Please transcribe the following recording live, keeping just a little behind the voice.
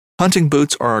Hunting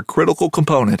boots are a critical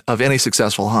component of any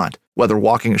successful hunt. Whether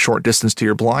walking a short distance to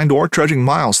your blind or trudging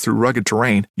miles through rugged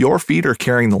terrain, your feet are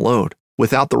carrying the load.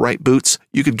 Without the right boots,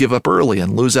 you could give up early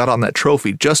and lose out on that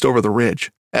trophy just over the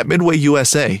ridge. At Midway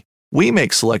USA, we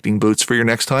make selecting boots for your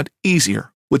next hunt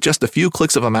easier. With just a few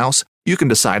clicks of a mouse, you can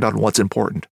decide on what's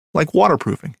important, like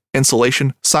waterproofing,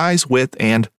 insulation, size, width,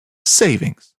 and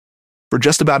savings. For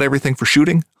just about everything for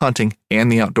shooting, hunting,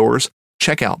 and the outdoors,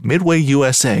 check out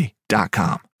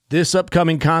MidwayUSA.com. This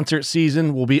upcoming concert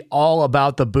season will be all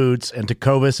about the boots, and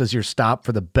Tecovas is your stop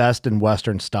for the best in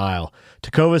Western style.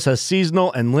 Tecovas has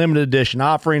seasonal and limited edition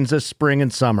offerings this spring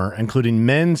and summer, including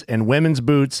men's and women's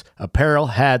boots, apparel,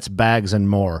 hats, bags, and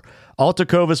more. All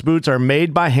Tecovas boots are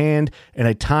made by hand in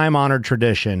a time-honored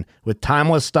tradition with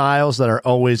timeless styles that are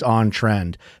always on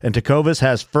trend. And Tecovas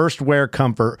has first wear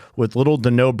comfort with little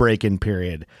to no break-in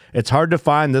period. It's hard to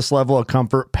find this level of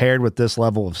comfort paired with this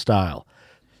level of style.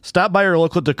 Stop by your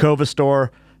local Tecovas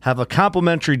store, have a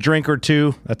complimentary drink or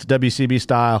two, that's WCB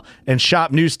style, and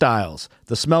shop new styles.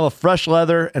 The smell of fresh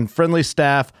leather and friendly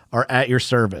staff are at your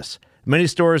service. Many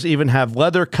stores even have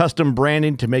leather custom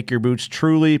branding to make your boots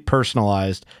truly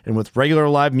personalized. And with regular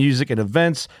live music and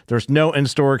events, there's no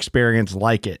in-store experience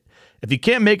like it. If you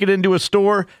can't make it into a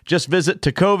store, just visit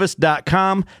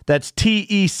Tecovas.com. That's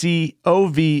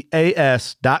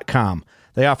TECOVAS.com.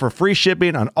 They offer free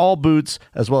shipping on all boots,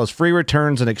 as well as free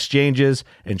returns and exchanges,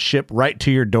 and ship right to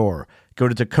your door. Go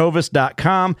to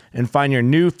Tecovas.com and find your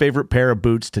new favorite pair of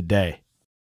boots today.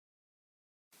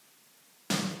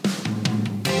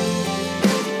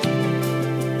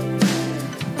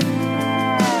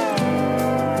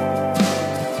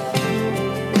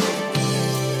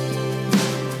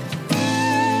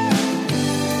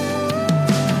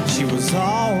 She was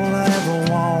all I ever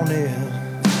wanted.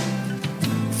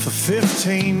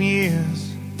 15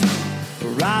 years,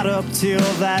 right up till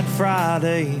that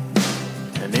Friday,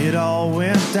 and it all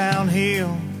went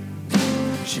downhill.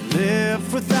 She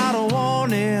left without a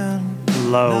warning.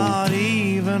 Low not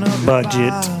even a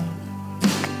budget.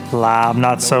 Live,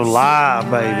 not so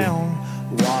live, baby.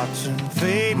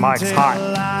 Mike's hot.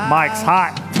 Mike's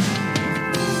hot.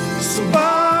 So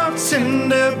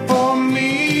bartender, pour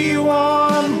me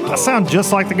one. I sound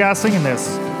just like the guy singing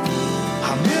this.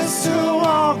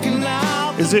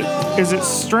 Is it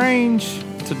strange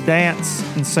to dance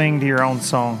and sing to your own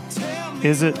song?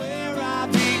 Is it?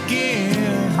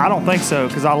 I don't think so,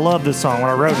 because I love this song when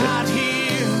I wrote it.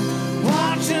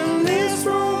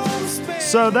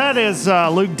 So that is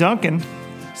Luke Duncan,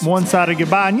 One-Sided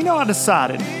Goodbye. And you know, I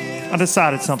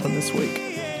decided something this week.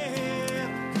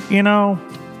 You know,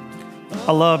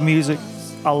 I love music.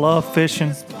 I love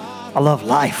fishing. I love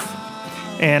life.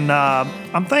 And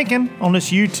I'm thinking on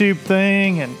this YouTube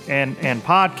thing and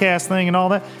podcast thing and all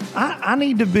that, I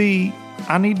need to be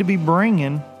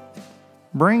bringing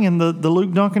the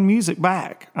Luke Duncan music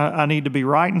back. I need to be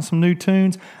writing some new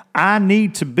tunes. I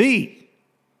need to be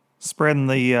spreading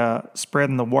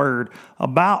the word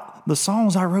about the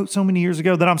songs I wrote so many years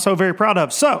ago that I'm so very proud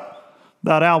of. So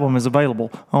that album is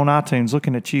available on iTunes.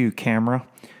 Looking at you, camera.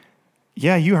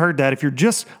 Yeah, you heard that. If you're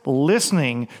just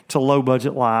listening to Low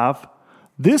Budget Live,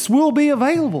 this will be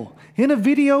available in a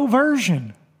video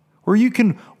version where you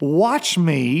can watch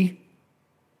me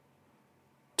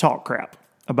talk crap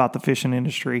about the fishing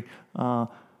industry.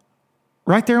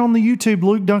 Right there on the YouTube,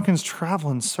 Luke Duncan's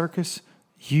Traveling Circus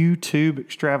YouTube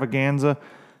extravaganza.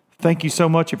 Thank you so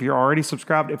much if you're already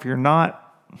subscribed. If you're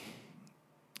not,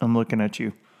 I'm looking at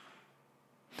you.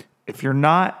 If you're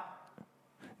not,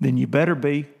 then you better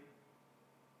be.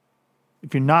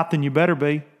 If you're not, then you better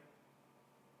be.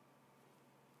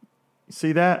 You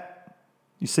see that?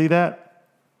 You see that?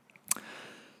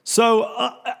 So,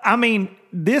 I mean,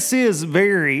 this is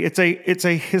it's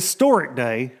a historic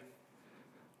day.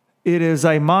 It is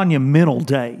a monumental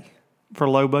day for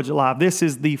Low Budget Live. This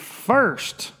is the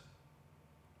first.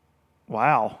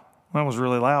 Wow, that was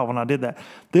really loud when I did that.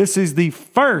 This is the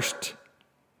first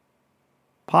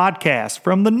podcast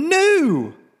from the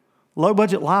new Low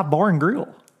Budget Live Bar and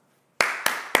Grill.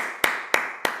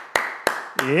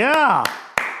 Yeah.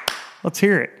 Let's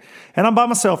hear it. And I'm by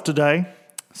myself today,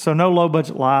 so no Low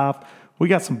Budget Live. We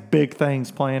got some big things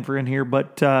planned for in here,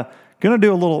 but going to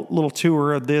do a little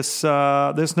tour of this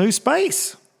new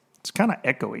space. It's kind of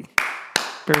echoey,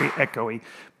 very echoey,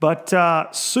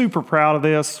 but super proud of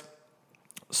this.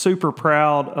 Super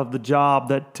proud of the job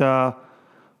that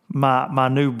my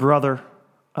new brother,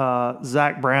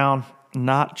 Zach Brown,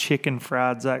 not chicken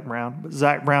fried Zach Brown, but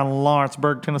Zach Brown in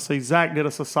Lawrenceburg, Tennessee. Zach did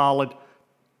us a solid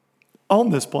on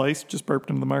this place. Just burped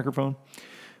into the microphone.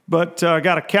 But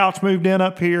got a couch moved in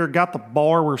up here. Got the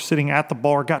bar. We're sitting at the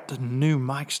bar. Got the new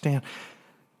mic stand.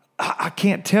 I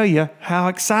can't tell you how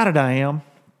excited I am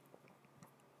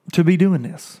to be doing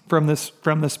this from this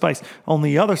space. On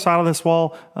the other side of this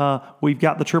wall, we've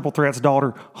got the Triple Threat's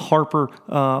daughter, Harper.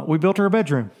 We built her a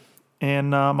bedroom. And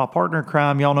my partner in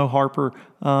crime, y'all know Harper,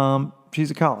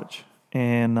 she's at college.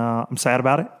 And I'm sad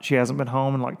about it. She hasn't been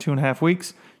home in like 2.5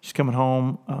 weeks. She's coming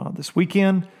home this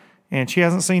weekend, and she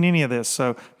hasn't seen any of this. So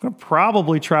I'm going to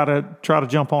probably try to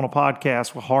jump on a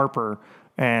podcast with Harper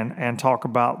and talk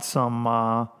about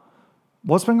some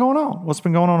what's been going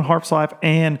on in Harp's life,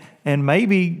 and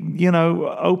maybe,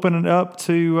 open it up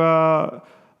to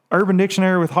Urban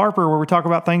Dictionary with Harper, where we talk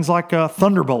about things like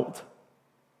thunderbolt.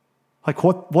 Like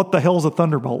what the hell's a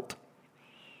thunderbolt?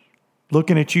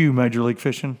 Looking at you, Major League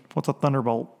Fishing. What's a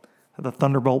thunderbolt? The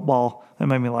thunderbolt ball. That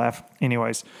made me laugh.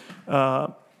 Anyways,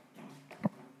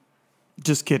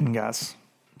 just kidding, guys.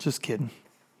 Just kidding.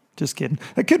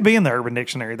 It could be in the Urban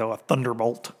Dictionary, though, a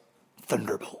thunderbolt.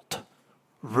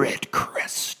 Red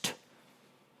Crest.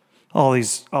 All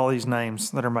these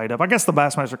names that are made up. I guess the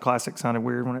Bassmaster Classic sounded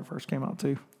weird when it first came out,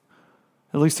 too.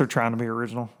 At least they're trying to be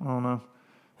original. I don't know.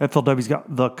 FLW's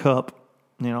got the Cup,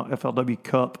 FLW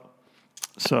Cup.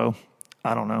 So,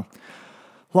 I don't know.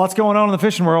 Lots going on in the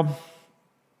fishing world.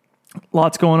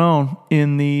 Lots going on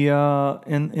in the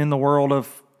in the world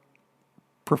of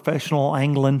professional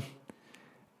angling.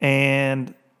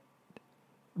 And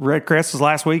Red Crest was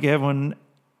last week. Evan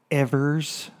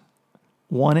Evers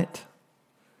won it.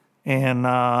 And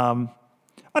I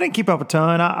didn't keep up a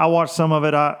ton. I watched some of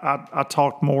it. I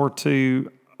talked more to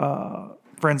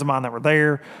friends of mine that were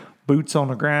there. Boots on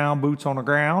the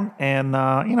ground. And,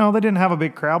 they didn't have a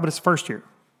big crowd, but it's first year.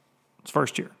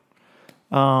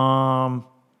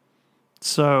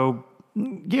 So,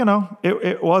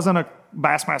 it wasn't a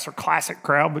Bassmaster Classic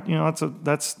crowd, but,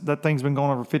 that thing's been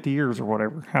going over 50 years or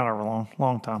whatever, however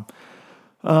long time.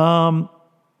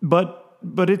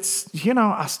 But it's,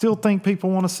 I still think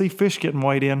people want to see fish getting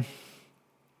weighed in.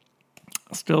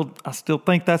 I still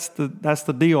think that's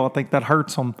the deal. I think that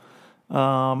hurts them.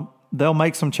 They'll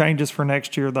make some changes for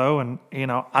next year, though, and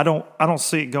I don't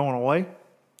see it going away.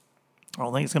 I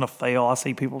don't think it's going to fail. I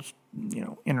see people's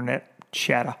internet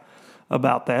chatter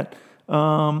about that.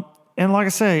 And like I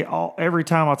say, every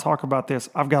time I talk about this,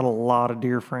 I've got a lot of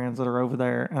dear friends that are over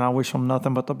there, and I wish them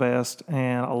nothing but the best.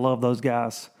 And I love those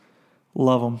guys,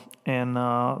 love them, and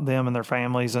them and their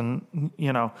families, and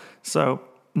so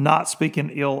not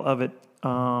speaking ill of it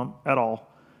at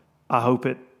all. I hope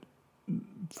it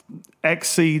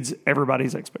exceeds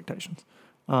everybody's expectations.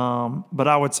 But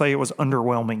I would say it was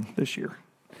underwhelming this year.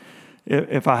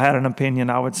 If I had an opinion,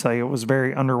 I would say it was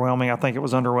very underwhelming. I think it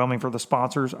was underwhelming for the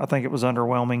sponsors. I think it was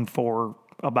underwhelming for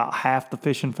about half the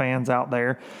fishing fans out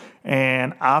there.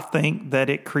 And I think that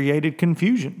it created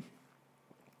confusion.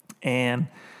 And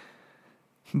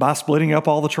by splitting up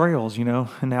all the trails, and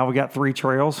now we got 3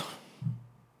 trails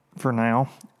for now.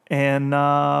 And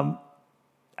I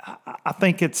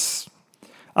think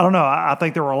I don't know. I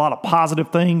think there were a lot of positive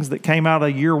things that came out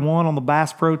of year 1 on the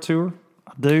Bass Pro Tour.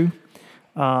 I do.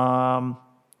 I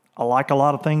like a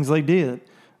lot of things they did.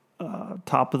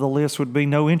 Top of the list would be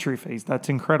no entry fees. That's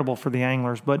incredible for the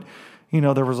anglers. But,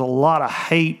 there was a lot of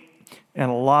hate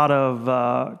and a lot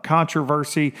of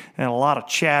controversy and a lot of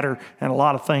chatter and a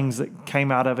lot of things that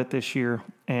came out of it this year.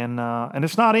 And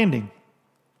it's not ending.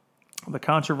 The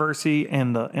controversy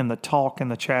and the talk and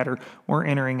the chatter, we're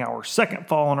entering our 2nd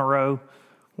fall in a row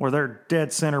where they're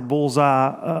dead center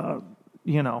bullseye,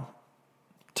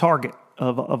 target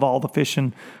of all the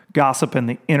fishing gossip and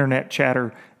the internet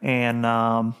chatter and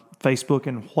Facebook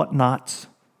and whatnots,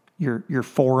 your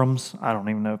forums. I don't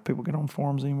even know if people get on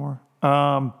forums anymore.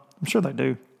 I'm sure they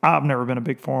do. I've never been a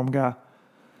big forum guy.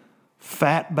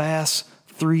 Fat Bass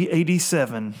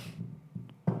 387.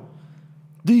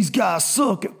 These guys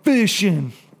suck at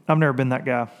fishing. I've never been that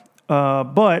guy.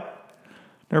 But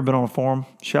never been on a forum.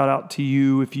 Shout out to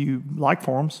you if you like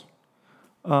forums.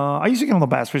 I used to get on the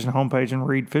Bass Fishing homepage and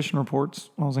read fishing reports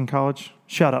when I was in college.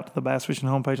 Shout out to the Bass Fishing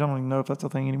homepage. I don't even know if that's a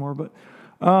thing anymore. But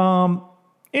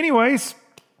anyways,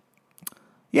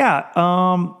 yeah,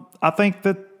 I think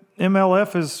that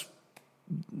MLF is,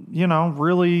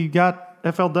 really got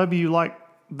FLW like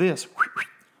this.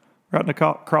 Right in the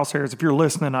crosshairs. If you're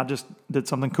listening, I just did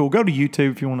something cool. Go to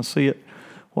YouTube if you want to see it.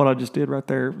 What I just did right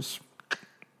there, it was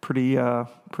pretty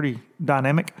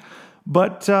dynamic.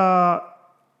 But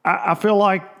I feel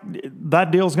like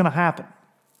that deal's going to happen.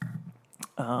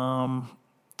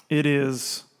 It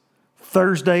is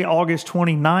Thursday, August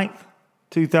 29th,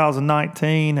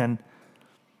 2019, and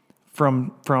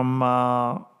from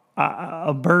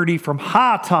a birdie from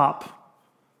high top,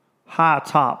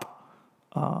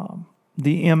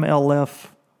 the MLF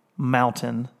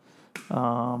mountain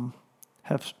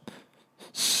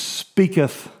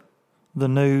speaketh the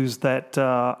news that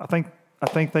I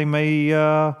think they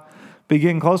may be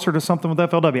getting closer to something with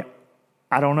FLW.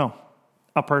 I don't know.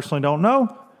 I personally don't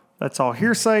know. That's all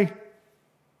hearsay.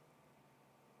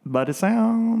 But it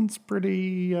sounds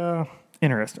pretty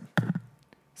interesting.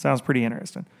 Sounds pretty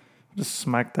interesting. Just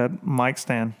smack that mic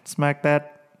stand. Smack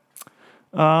that.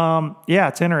 Yeah,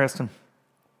 it's interesting.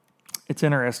 It's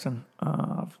interesting.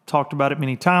 I've talked about it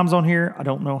many times on here. I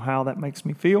don't know how that makes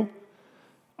me feel.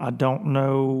 I don't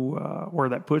know where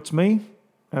that puts me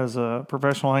as a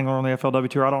professional angler on the FLW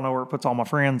Tour. I don't know where it puts all my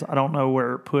friends. I don't know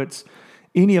where it puts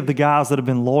any of the guys that have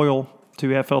been loyal to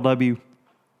FLW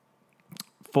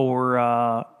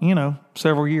for,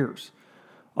 several years.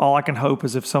 All I can hope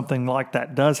is if something like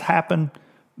that does happen,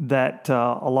 that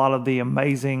a lot of the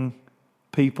amazing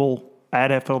people at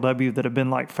FLW that have been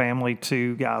like family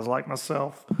to guys like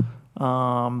myself,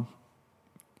 that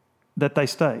they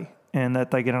stay and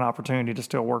that they get an opportunity to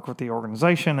still work with the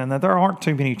organization and that there aren't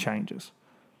too many changes.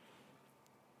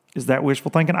 Is that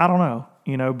wishful thinking? I don't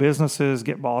know. Businesses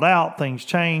get bought out, things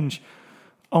change,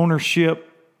 ownership,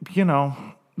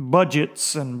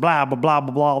 budgets and blah, blah, blah,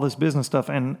 blah, blah, all this business stuff.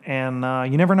 And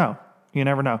you never know. You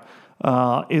never know.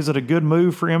 Is it a good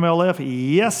move for MLF?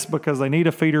 Yes, because they need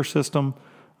a feeder system.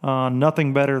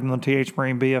 Nothing better than the TH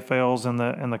Marine BFLs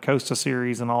and the Costa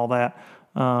Series and all that.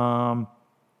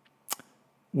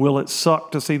 Will it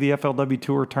suck to see the FLW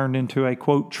Tour turned into a,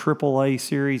 quote, AAA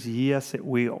series? Yes, it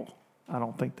will. I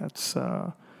don't think that's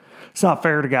it's not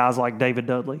fair to guys like David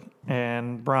Dudley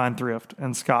and Brian Thrift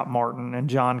and Scott Martin and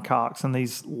John Cox and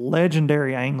these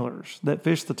legendary anglers that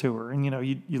fish the tour. And,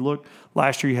 you look,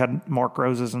 last year you had Mark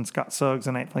Roses and Scott Suggs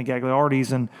and Anthony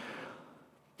Gagliardi's and,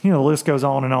 the list goes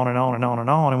on and on and on and on and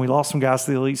on. And we lost some guys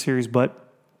to the Elite Series,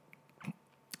 but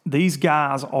these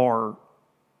guys are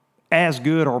as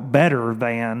good or better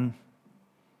than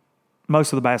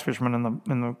most of the bass fishermen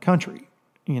in the country,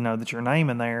 that you're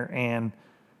naming there. And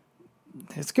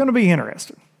it's going to be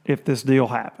interesting if this deal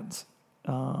happens.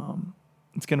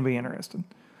 It's going to be interesting.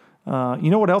 You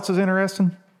know what else is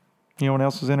interesting?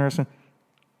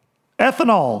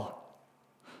 Ethanol.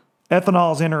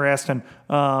 Ethanol is interesting.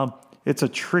 It's a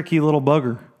tricky little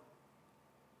bugger.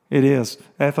 It is.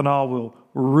 Ethanol will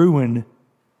ruin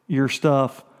your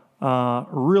stuff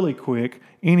really quick.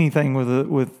 Anything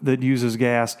with that uses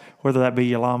gas, whether that be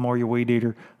your lawnmower, your weed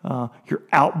eater, your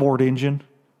outboard engine,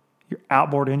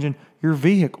 your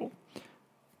vehicle.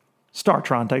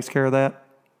 StarTron takes care of that.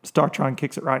 StarTron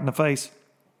kicks it right in the face.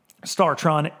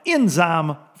 StarTron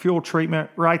enzyme fuel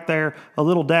treatment right there. A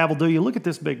little dab will do you. Look at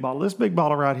this big bottle. This big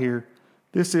bottle right here.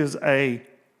 This is a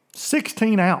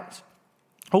 16-ounce.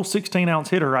 Whole 16-ounce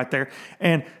hitter right there.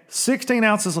 And 16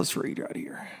 ounces, let's read right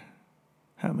here.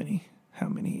 How many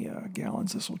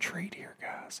gallons this will treat here,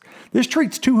 guys? This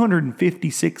treats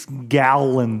 256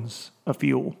 gallons of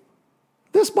fuel.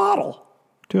 This bottle,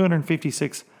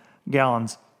 256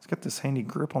 gallons. It's got this handy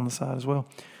grip on the side as well.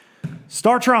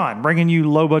 StarTron, bringing you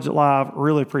Low Budget Live.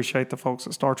 Really appreciate the folks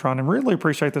at StarTron and really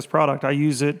appreciate this product. I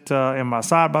use it in my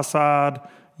side-by-side,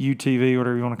 UTV,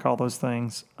 whatever you want to call those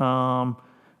things.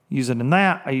 Use it in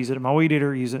that. I use it in my weed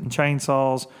eater. Use it in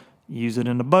chainsaws. Use it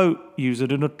in the boat. Use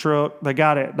it in the truck. They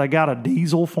got a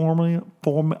diesel formula.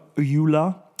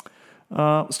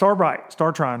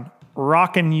 StarTron,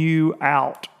 rocking you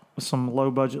out with some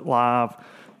Low Budget Live,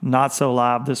 Not So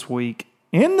Live this week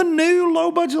in the new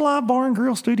Low Budget Live Bar and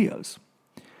Grill Studios.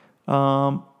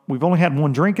 We've only had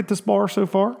one drink at this bar so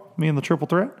far, me and the Triple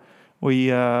Threat. We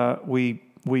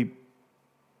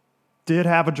did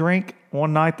have a drink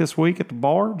one night this week at the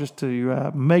bar just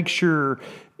to make sure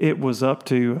it was up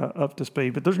to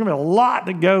speed. But there's going to be a lot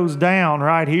that goes down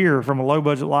right here from a Low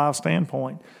Budget Live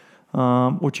standpoint,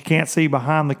 which you can't see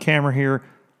behind the camera here.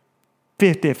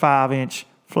 55-inch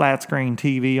flat screen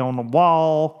TV on the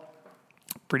wall.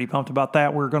 Pretty pumped about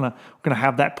that. We're gonna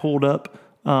have that pulled up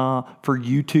for the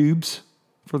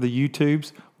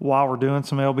YouTubes while we're doing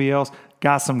some LBLs.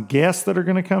 Got some guests that are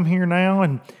going to come here now,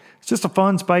 and it's just a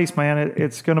fun space, man.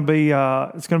 It's going to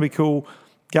be cool.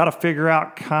 Got to figure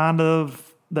out kind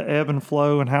of the ebb and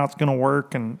flow and how it's going to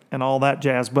work and all that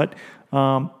jazz. But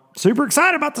super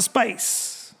excited about the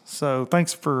space. So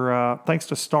thanks to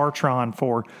StarTron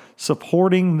for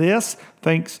supporting this.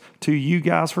 Thanks to you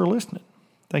guys for listening.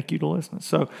 Thank you to listening.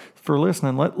 So for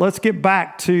listening, let's get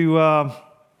back to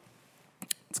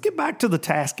the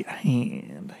task at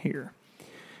hand here.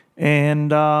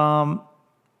 And I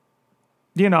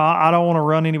don't want to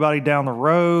run anybody down the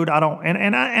road.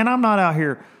 And I'm not out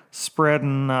here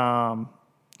spreading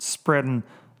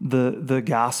the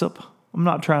gossip. I'm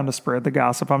not trying to spread the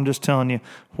gossip. I'm just telling you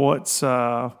what's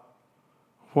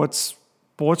what's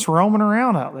roaming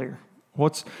around out there?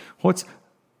 What's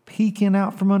peeking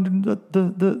out from under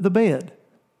the bed?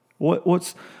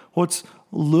 What's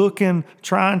looking,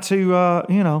 trying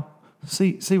to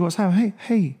see what's happening?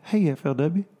 Hey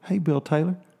FLW. Hey Bill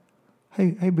Taylor.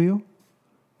 Hey Bill.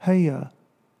 Hey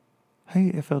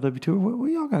FLW Tour.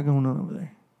 What y'all got going on over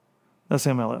there? That's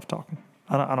MLF talking.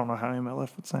 I don't know how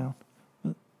MLF would sound,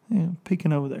 but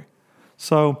peeking over there.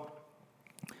 So,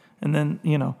 and then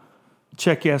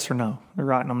check yes or no. They're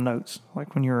writing them notes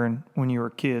like when you were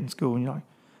a kid in school and you're like,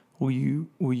 will you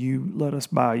let us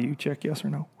buy you? Check yes or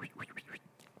no.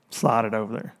 Slide it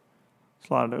over there.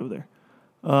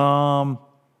 We'll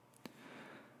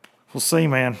see,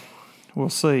 man. We'll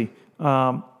see.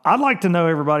 I'd like to know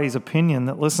everybody's opinion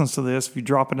that listens to this. If you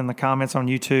drop it in the comments on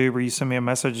YouTube or you send me a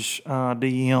message,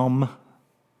 DM,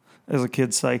 as the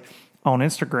kids say, on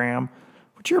Instagram,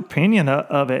 what's your opinion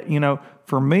of it?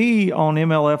 For me on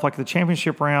MLF, like the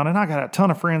championship round, and I got a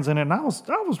ton of friends in it, and I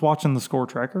was watching the score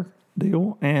tracker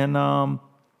deal, and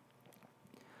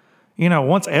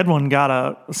once Edwin got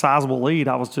a sizable lead,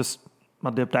 I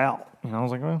dipped out. I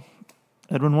was like, well,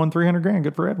 Edwin won $300,000,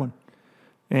 good for Edwin,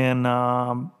 and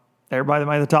everybody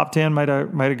that made the top 10 made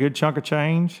a good chunk of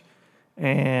change,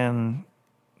 and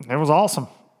it was awesome.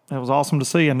 It was awesome to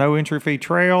see a no entry fee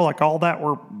trail, like all that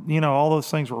were, all those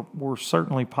things were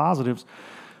certainly positives.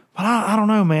 But I don't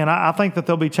know, man. I think that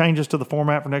there'll be changes to the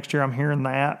format for next year. I'm hearing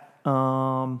that.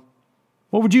 What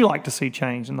would you like to see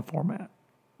change in the format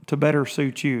to better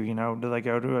suit you? Do they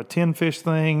go to a 10 fish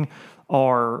thing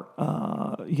or,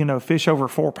 fish over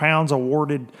 4 pounds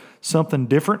awarded something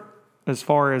different as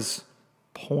far as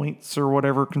points or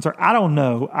whatever concern? I don't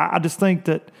know. I just think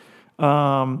that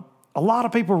a lot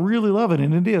of people really love it,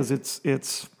 and it is.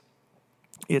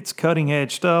 It's cutting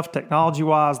edge stuff, technology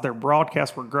wise. Their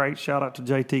broadcasts were great. Shout out to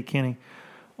JT Kenny.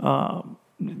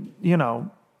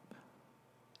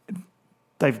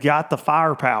 They've got the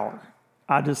firepower.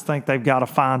 I just think they've got to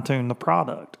fine tune the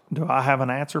product. Do I have an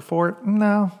answer for it?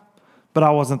 No, but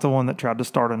I wasn't the one that tried to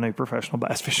start a new professional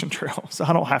bass fishing trail, so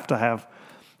I don't have to have.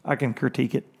 I can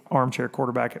critique it, armchair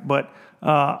quarterback it, but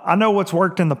I know what's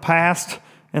worked in the past.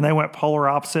 And they went polar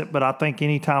opposite, but I think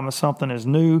anytime something is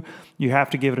new, you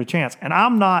have to give it a chance. And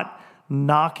I'm not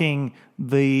knocking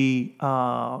the,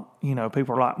 people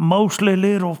are like, mostly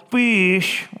little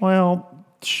fish. Well,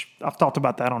 I've talked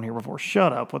about that on here before.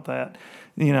 Shut up with that.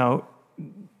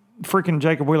 Freaking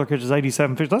Jacob Wheeler catches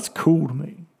 87 fish. That's cool to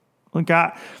me. Like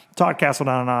Todd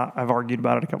Castledine and I have argued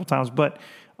about it a couple times, but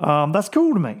that's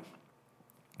cool to me.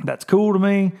 That's cool to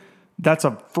me. That's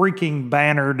a freaking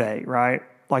banner day, right?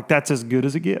 Like, that's as good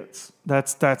as it gets. You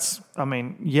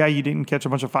didn't catch a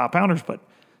bunch of 5-pounders, but,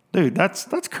 dude, that's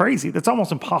crazy. That's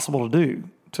almost impossible to do,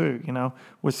 too,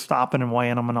 with stopping and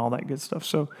weighing them and all that good stuff.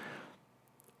 So,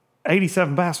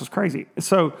 87 bass was crazy.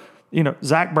 So,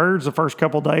 Zach Bird's the first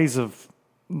couple of days of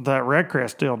that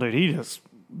Redcrest deal, dude, he just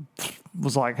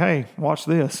was like, hey, watch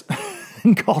this,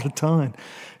 and caught a ton.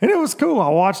 And it was cool. I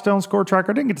watched it on Score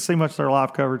Tracker. I didn't get to see much of their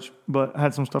live coverage, but I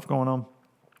had some stuff going on.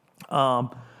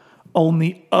 On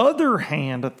the other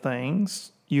hand of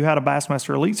things, you had a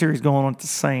Bassmaster Elite Series going on at the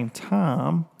same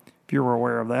time, if you were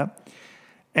aware of that.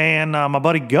 And my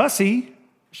buddy Gussie,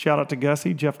 shout out to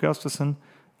Gussie, Jeff Gustafson,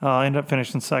 ended up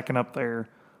finishing second up there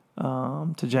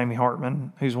to Jamie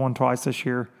Hartman, who's won twice this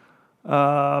year.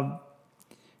 But,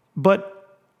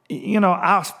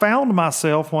 I found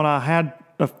myself when I had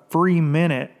a free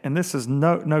minute, and this is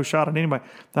no shot at anybody,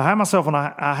 I had myself when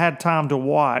I had time to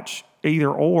watch either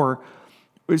or,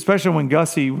 especially when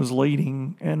Gussie was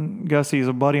leading, and Gussie is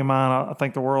a buddy of mine. I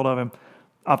think the world of him.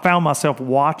 I found myself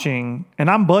watching, and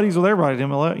I'm buddies with everybody, a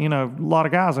lot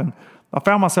of guys, and I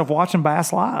found myself watching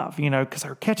bass live, because they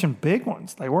were catching big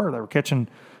ones. They were catching,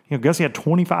 Gussie had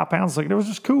 25 pounds. Like, it was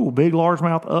just cool. Big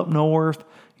largemouth up north.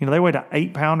 They weighed an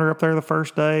 8-pounder up there the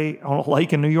first day on a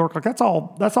lake in New York. Like, that's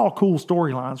all cool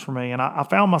storylines for me. And I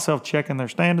found myself checking their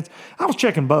standards. I was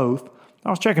checking both,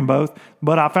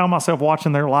 but I found myself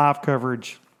watching their live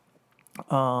coverage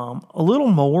a little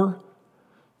more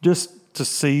just to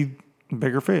see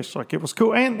bigger fish. Like, it was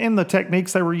cool. And the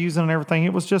techniques they were using and everything,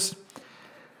 it was just,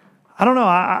 I don't know.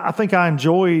 I think I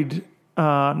enjoyed,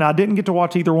 now I didn't get to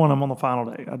watch either one of them on the final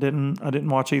day. I didn't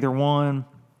watch either one.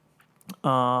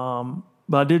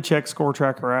 But I did check Score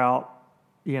Tracker out,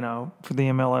 for the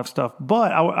MLF stuff.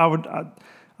 But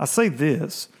I say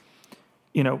this,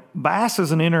 Bass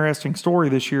is an interesting story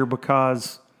this year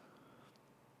because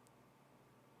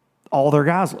all their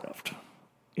guys left.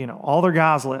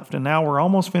 And now we're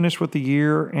almost finished with the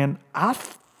year, and I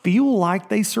feel like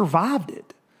they survived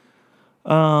it.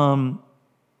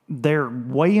 Their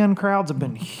weigh-in crowds have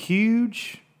been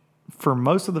huge for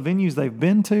most of the venues they've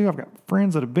been to. I've got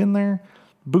friends that have been there,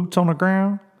 boots on the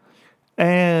ground.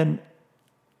 And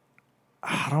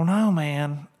I don't know,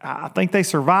 man. I think they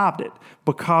survived it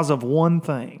because of one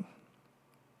thing.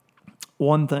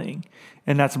 One thing,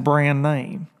 and that's brand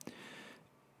name.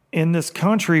 In this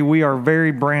country, we are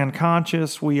very brand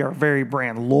conscious. We are very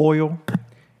brand loyal.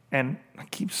 And I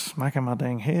keep smacking my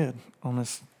dang head on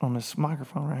this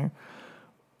microphone right here.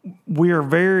 We are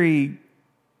very,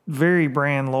 very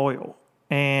brand loyal.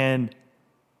 And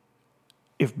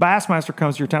if Bassmaster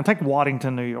comes to your town, take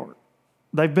Waddington, New York.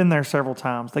 They've been there several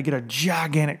times. They get a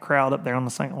gigantic crowd up there on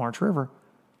the St. Lawrence River.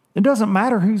 It doesn't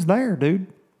matter who's there, dude.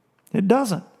 It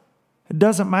doesn't. It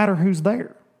doesn't matter who's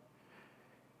there.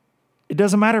 It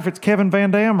doesn't matter if it's Kevin Van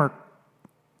Dam or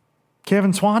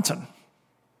Kevin Swanson.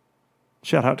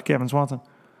 Shout out to Kevin Swanson.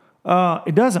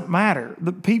 It doesn't matter.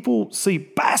 The people see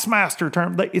Bassmaster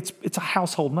term. It's a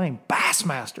household name.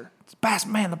 Bassmaster. It's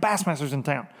the Bassmaster's in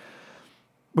town.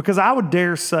 Because I would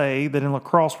dare say that in La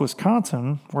Crosse,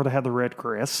 Wisconsin, where they had the Red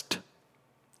Crest,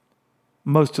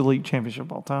 most elite championship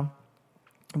of all time,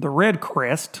 the Red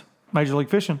Crest, Major League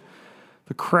Fishing,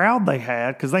 the crowd they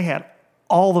had, because they had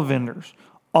all the vendors,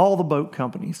 all the boat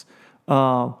companies,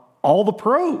 all the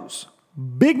pros,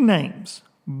 big names.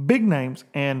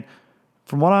 And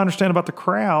from what I understand about the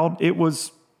crowd, it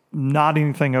was not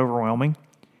anything overwhelming.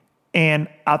 And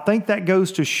I think that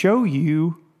goes to show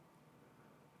you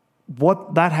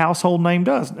what that household name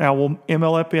does. Now, will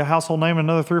MLF be a household name in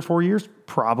another 3 or 4 years?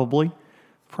 Probably.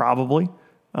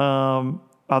 I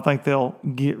think they'll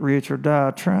get rich or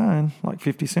die trying, like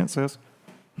 50 Cent says.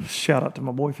 Shout out to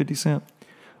my boy 50 Cent.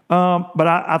 But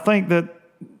I think that,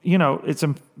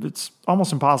 it's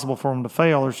almost impossible for them to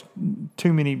fail. There's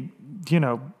too many,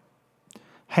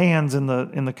 hands in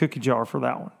the cookie jar for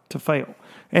that one to fail.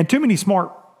 And too many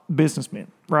smart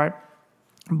businessmen, right?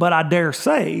 But I dare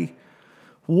say,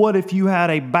 what if you had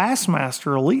a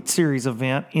Bassmaster Elite Series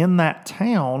event in that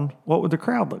town? What would the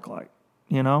crowd look like?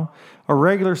 A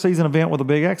regular season event with a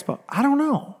big expo. I don't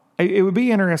know. It would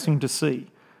be interesting to see.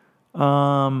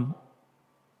 And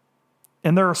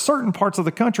there are certain parts of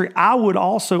the country. I would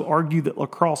also argue that La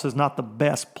Crosse is not the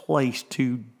best place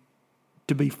to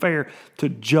be fair, to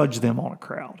judge them on a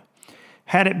crowd.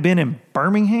 Had it been in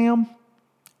Birmingham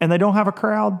and they don't have a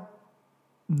crowd,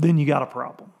 then you got a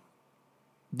problem.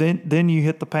 Then you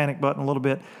hit the panic button a little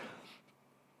bit.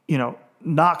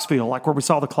 Knoxville, like where we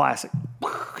saw the Classic,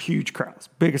 huge crowds,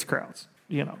 biggest crowds.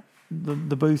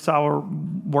 The booths I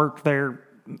worked there,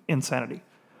 insanity.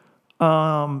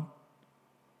 If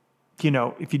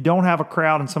you don't have a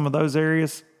crowd in some of those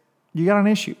areas, you got an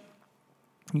issue.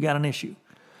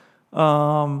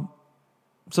 So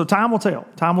time will tell.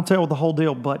 Time will tell with the whole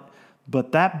deal. But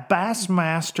that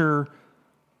Bassmaster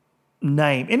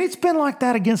name, and it's been like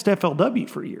that against FLW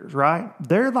for years, right?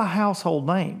 They're the household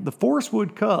name. The Forest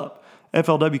Wood Cup,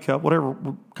 FLW Cup, whatever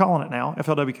we're calling it now,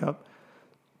 FLW Cup,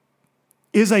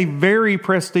 is a very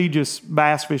prestigious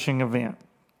bass fishing event.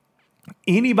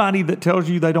 Anybody that tells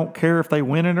you they don't care if they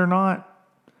win it or not,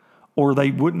 or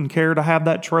they wouldn't care to have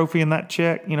that trophy and that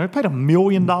check, they paid $1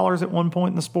 million at one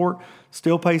point in the sport,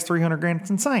 still pays $300,000.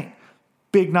 It's insane.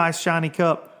 Big, nice, shiny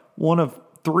cup, one of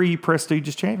 3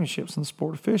 prestigious championships in the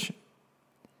sport of fishing.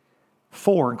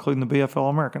 4, including the BFL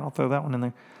American. I'll throw that one in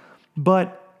there.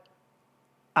 But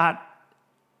I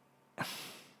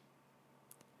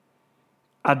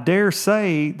dare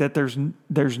say that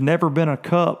there's never been a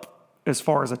cup as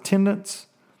far as attendance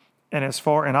and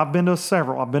and I've been to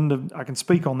several. I can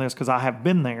speak on this because I have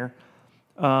been there.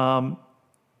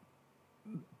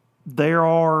 There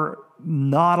are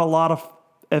not a lot of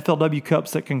FLW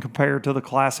Cups that can compare to the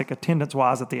Classic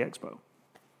attendance-wise at the Expo.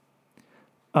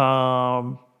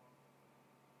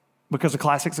 Because the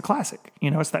Classic's a classic.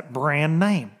 It's that brand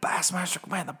name. Bassmaster,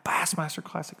 man, the Bassmaster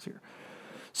Classic's here.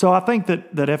 So I think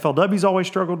that FLW's always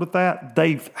struggled with that.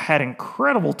 They've had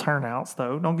incredible turnouts,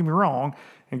 though. Don't get me wrong.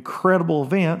 Incredible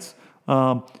events.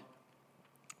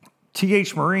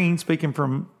 TH Marine, speaking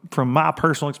from my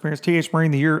personal experience, TH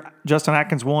Marine, the year Justin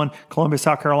Atkins won Columbia,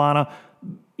 South Carolina,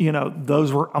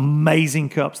 those were amazing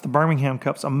cups. The Birmingham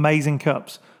Cups, amazing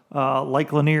cups.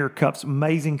 Lake Lanier Cups,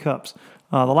 amazing cups.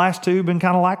 The last 2 have been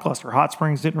kind of lackluster. Hot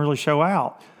Springs didn't really show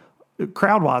out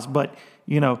crowd-wise, but,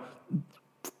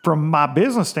 from my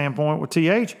business standpoint with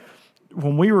TH,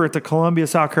 when we were at the Columbia,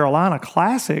 South Carolina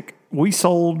Classic, we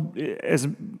sold as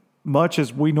much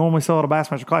as we normally sell at a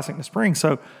Bassmaster Classic in the spring.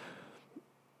 So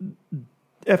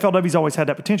FLW's always had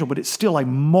that potential, but it's still a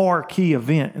marquee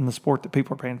event in the sport that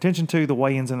people are paying attention to, the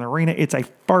weigh-ins in the arena. It's a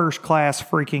first-class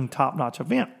freaking top-notch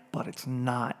event, but it's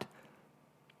not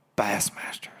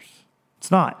Bassmasters. It's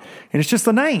not. And it's just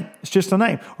a name. It's just a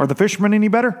name. Are the fishermen any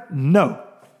better? No.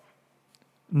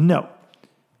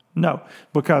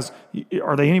 Because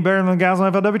are they any better than the guys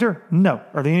on the FLW Tour? No.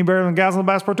 Are they any better than the guys on the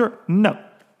Bass Pro Tour? No.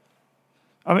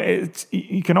 I mean,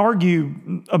 you can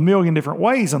argue a million different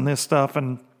ways on this stuff,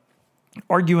 and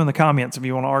argue in the comments if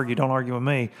you want to argue. Don't argue with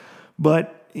me.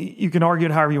 But you can argue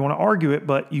it however you want to argue it,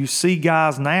 but you see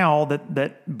guys now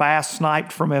that bass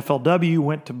sniped from FLW,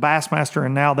 went to Bassmaster,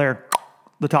 and now they're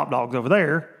the top dogs over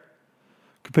there,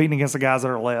 competing against the guys that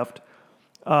are left,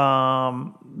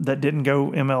 that didn't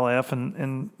go MLF,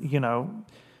 and you know,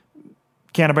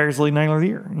 Canterbury's leading angler of the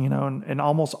year, you know, and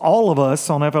almost all of us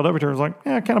on FLW Tour is like,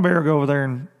 yeah, Canterbury will go over there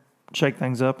and shake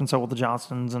things up, and so will the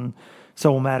Johnsons, and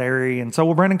so will Matt Airy, and so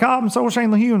will Brandon Cobb, and so will Shane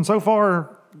LaHue, and so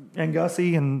far, and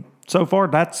Gussie, and so far,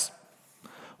 that's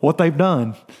what they've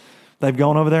done. They've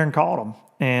gone over there and caught them,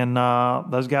 and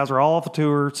those guys are all off the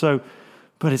tour, so.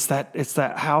 But it's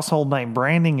that household name.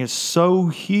 Branding is so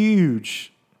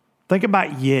huge. Think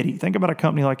about Yeti. Think about a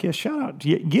company like this. Shout out.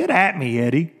 Get at me,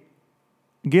 Yeti.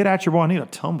 Get at your boy. I need a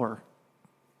tumbler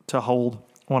to hold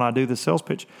when I do the sales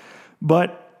pitch.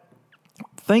 But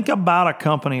think about a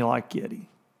company like Yeti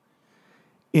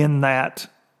in that,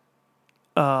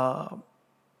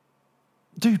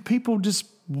 dude, people just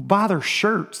buy their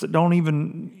shirts that don't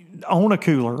even own a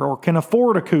cooler or can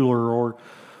afford a cooler or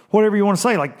whatever you want to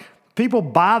say. Like, people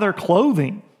buy their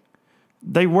clothing.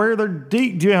 They wear their they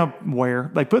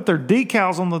put their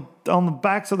decals on the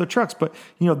backs of their trucks. But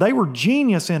you know, they were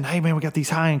genius in, hey man, we got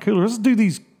these high-end coolers. Let's do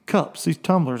these cups, these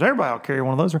tumblers. Everybody will carry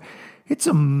one of those. It's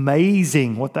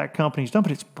amazing what that company's done,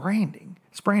 but it's branding.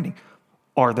 It's branding.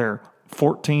 Are there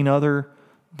 14 other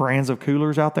brands of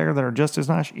coolers out there that are just as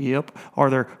nice? Yep. Are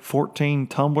there 14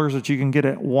 tumblers that you can get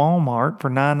at Walmart for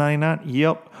 $9.99?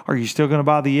 Yep. Are you still going to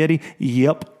buy the Yeti?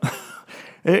 Yep.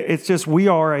 It's just, we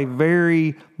are a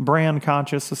very brand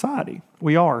conscious society.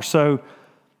 We are. So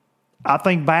I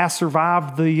think bass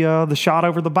survived the shot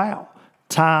over the bow.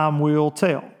 Time will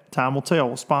tell. Time will tell.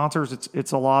 With sponsors,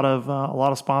 it's a lot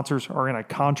of sponsors are in a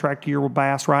contract year with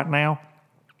bass right now,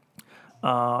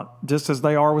 just as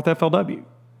they are with FLW.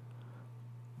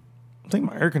 I think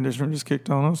my air conditioner just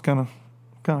kicked on. That was kind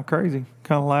of crazy,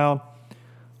 kind of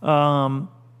loud.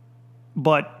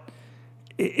 But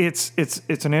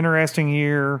it's an interesting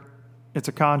year. It's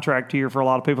a contract year for a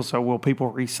lot of people. So will people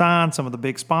re-sign some of the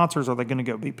big sponsors? Are they going to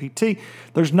go BPT?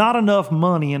 There's not enough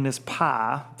money in this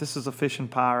pie. This is a fishing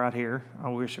pie right here. I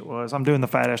wish it was. I'm doing the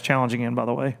Fat Ass Challenge again, by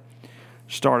the way.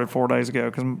 Started 4 days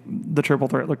ago because the Triple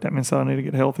Threat looked at me and said I need to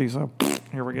get healthy. So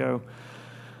here we go.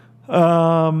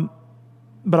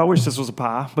 But I wish this was a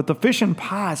pie. But the fishing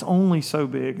pie is only so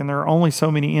big, and there are only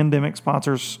so many endemic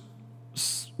sponsors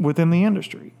within the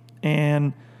industry.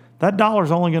 And that dollar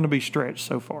is only going to be stretched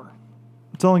so far.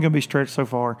 It's only going to be stretched so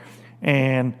far.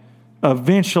 And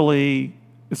eventually,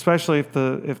 especially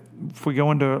if we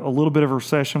go into a little bit of a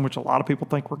recession, which a lot of people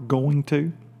think we're going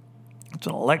to, it's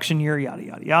an election year, yada,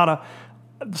 yada, yada.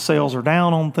 The sales are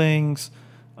down on things.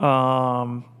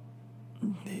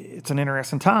 It's an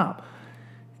interesting time.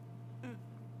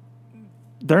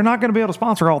 They're not going to be able to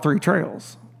sponsor all three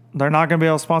trails. They're not going to be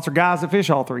able to sponsor guys that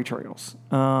fish all three trails.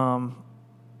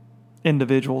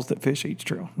 Individuals that fish each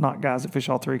trail, not guys that fish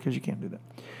all three, because you can't do that.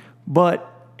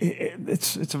 But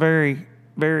it's a very,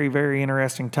 very, very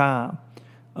interesting time.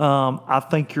 I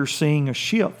think you're seeing a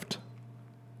shift.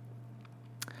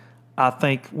 I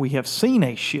think we have seen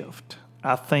a shift.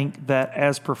 I think that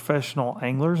as professional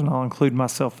anglers, and I'll include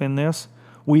myself in this,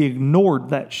 we ignored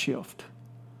that shift.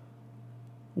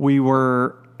 We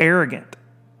were arrogant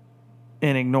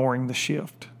in ignoring the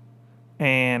shift.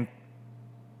 And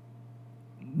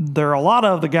there are a lot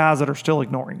of the guys that are still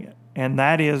ignoring it, and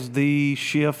that is the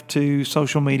shift to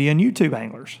social media and YouTube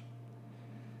anglers.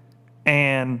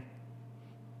 And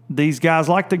these guys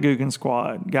like the Guggen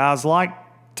Squad, guys like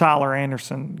Tyler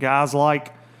Anderson, guys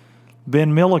like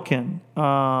Ben Milliken,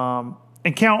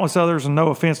 and countless others, and no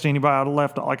offense to anybody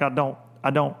left, like I don't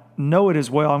know it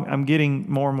as well. I'm getting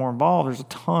more and more involved. There's a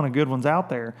ton of good ones out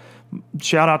there.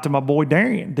 Shout out to my boy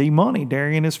Darian, D-Money.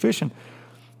 Darian is fishing.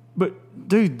 But,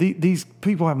 dude, these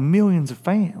people have millions of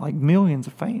fans.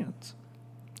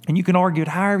 And you can argue it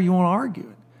however you want to argue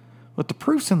it. But the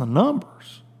proof's in the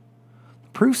numbers.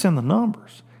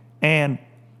 And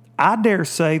I dare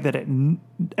say that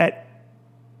at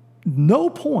no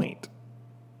point,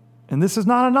 and this is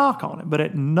not a knock on it, but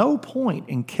at no point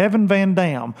in Kevin Van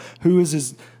Dam, who is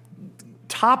as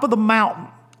top of the mountain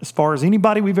as far as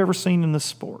anybody we've ever seen in this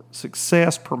sport,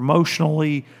 success,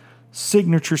 promotionally,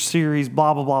 signature series,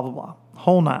 blah, blah, blah, blah, blah.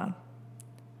 Whole nine.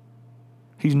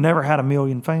 He's never had 1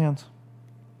 million fans.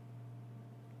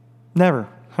 Never.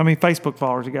 How many Facebook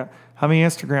followers he got? How many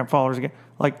Instagram followers he got?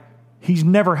 Like, he's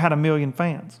never had 1 million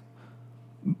fans.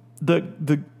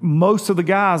 The most of the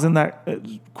guys in that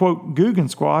quote Guggen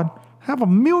squad have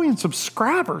 1 million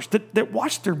subscribers that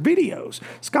watch their videos.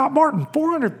 Scott Martin,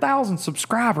 400,000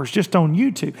 subscribers just on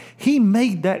YouTube. He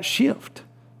made that shift.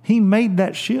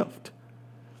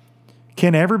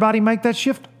 Can everybody make that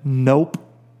shift? Nope.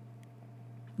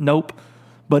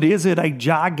 But is it a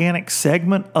gigantic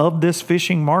segment of this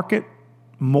fishing market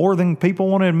more than people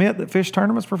want to admit that fish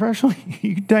tournaments professionally?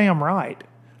 You damn right.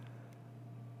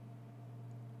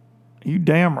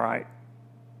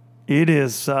 It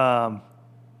is,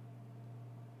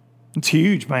 it's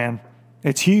huge, man.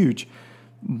 It's huge.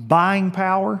 Buying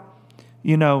power,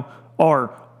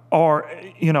 or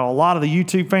a lot of the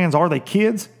YouTube fans, are they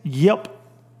kids? Yep.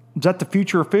 Is that the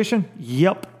future of fishing?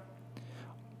 Yep.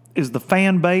 Is the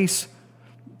fan base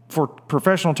for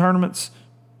professional tournaments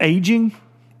aging?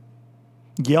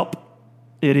 Yep,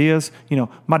 it is.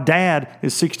 My dad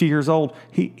is 60 years old.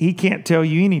 He can't tell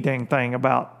you any dang thing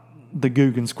about the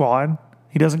Guggen squad.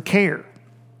 He doesn't care.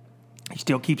 He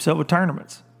still keeps up with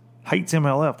tournaments. Hates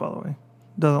MLF, by the way.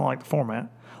 Doesn't like the format.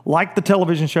 Like the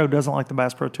television show, doesn't like the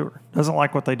Bass Pro Tour. Doesn't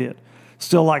like what they did.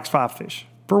 Still likes Five Fish,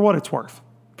 for what it's worth,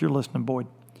 if you're listening, Boyd.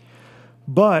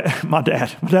 But my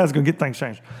dad's going to get things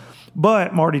changed.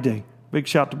 But Marty D, big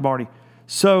shout to Marty.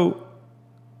 So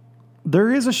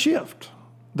there is a shift.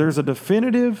 There's a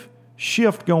definitive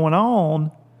shift going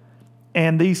on,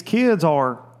 and these kids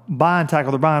are buying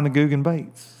tackle. They're buying the Guggen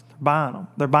baits. They're buying them.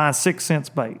 They're buying 6 cents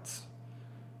baits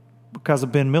because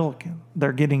of Ben Milliken.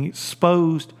 They're getting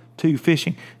exposed to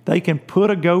fishing. They can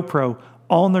put a GoPro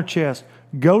on their chest,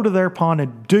 go to their pond,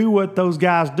 and do what those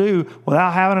guys do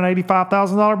without having an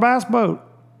 $85,000 bass boat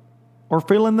or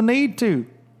feeling the need to.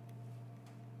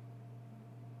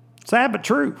 Sad but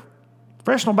true.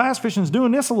 Professional bass fishing is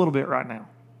doing this a little bit right now.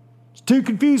 It's too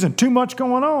confusing, too much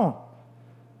going on.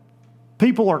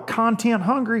 People are content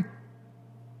hungry.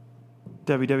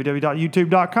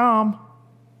 www.youtube.com.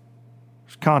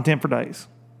 There's content for days.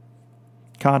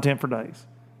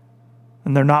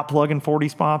 And they're not plugging 40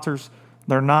 sponsors.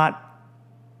 They're not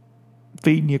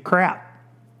feeding you crap,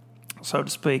 so to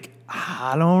speak.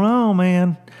 I don't know,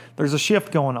 man. There's a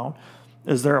shift going on.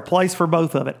 Is there a place for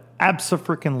both of it?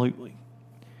 Abso-freaking-lutely.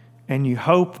 And you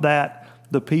hope that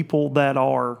the people that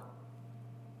are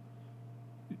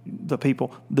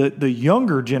the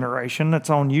younger generation that's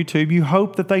on YouTube, you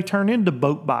hope that they turn into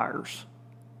boat buyers.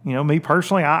 Me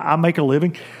personally, I make a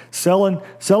living selling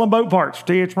boat parts for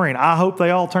TH Marine. I hope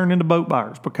they all turn into boat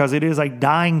buyers because it is a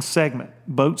dying segment.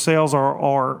 Bass boat sales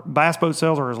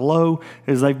are as low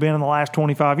as they've been in the last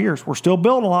 25 years. We're still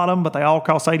building a lot of them, but they all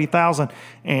cost $80,000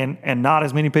 and not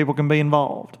as many people can be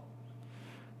involved.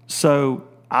 So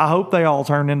I hope they all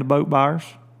turn into boat buyers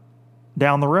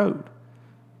down the road.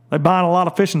 They're buying a lot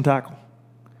of fishing tackle.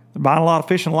 They're buying a lot of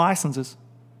fishing licenses.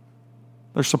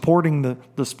 They're supporting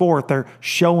the sport. They're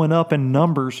showing up in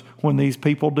numbers when these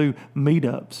people do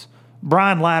meetups.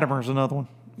 Brian Latimer's another one.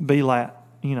 B-Lat,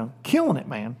 killing it,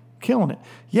 man. Killing it.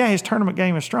 Yeah, his tournament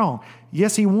game is strong.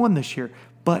 Yes, he won this year,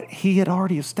 but he had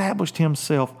already established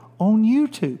himself on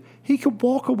YouTube. He could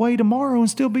walk away tomorrow and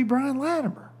still be Brian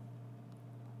Latimer.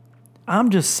 I'm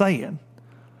just saying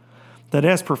that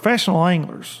as professional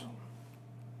anglers,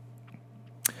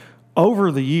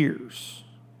 over the years,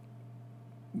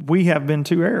 we have been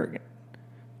too arrogant.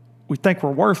 We think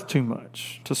we're worth too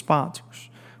much to sponsors.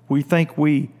 We think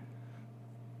we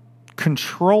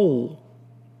control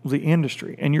the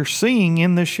industry. And you're seeing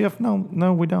in this shift, no,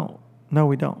 we don't. No,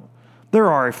 we don't.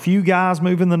 There are a few guys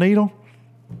moving the needle.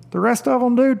 The rest of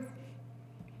them, dude,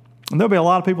 and there'll be a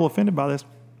lot of people offended by this.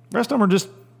 The rest of them are just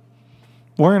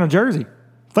wearing a jersey,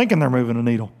 thinking they're moving a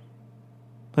needle.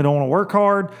 They don't want to work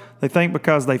hard. They think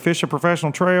because they fish a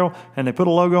professional trail and they put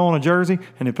a logo on a jersey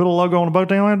and they put a logo on a boat,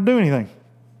 they don't have to do anything.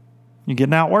 You're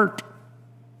getting outworked.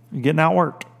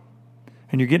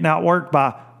 And you're getting outworked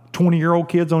by 20-year-old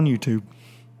kids on YouTube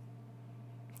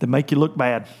that make you look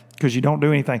bad because you don't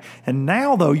do anything. And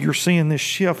now, though, you're seeing this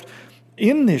shift.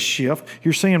 In this shift,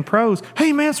 you're seeing pros,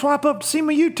 hey, man, swipe up to see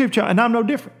my YouTube channel. And I'm no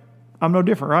different.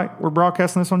 Right? We're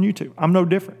broadcasting this on YouTube. I'm no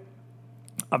different.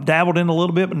 I've dabbled in a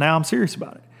little bit, but now I'm serious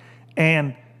about it.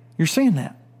 And you're seeing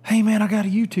that. Hey, man, I got a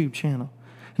YouTube channel.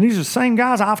 And these are the same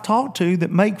guys I've talked to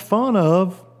that make fun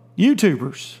of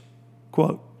YouTubers.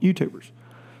 Quote, YouTubers.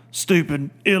 Stupid,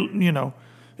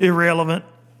 irrelevant.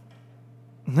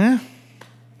 I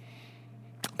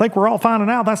think we're all finding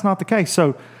out that's not the case.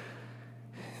 So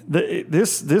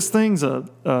this thing's a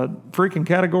freaking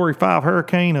Category 5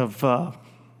 hurricane of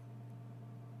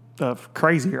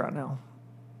crazy right now.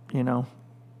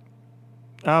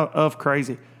 Of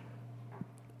crazy.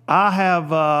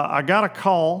 I got a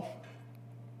call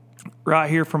right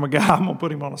here from a guy. I'm going to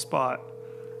put him on the spot.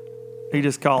 He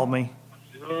just called me.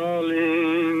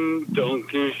 Darling, don't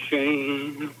get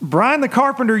ashamed. Brian the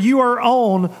Carpenter, you are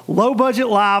on Low Budget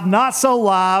Live, Not So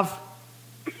Live,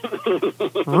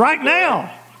 right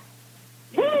now.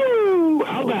 Woo!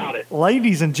 How about it?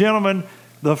 Ladies and gentlemen,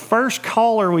 the first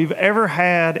caller we've ever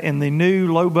had in the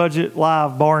new Low Budget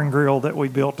Live bar and grill that we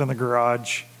built in the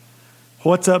garage.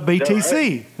 What's up,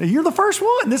 BTC? Right? You're the first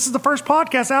one. This is the first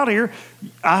podcast out here.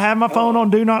 I had my phone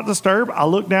on Do Not Disturb. I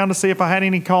looked down to see if I had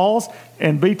any calls,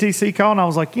 and BTC called, and I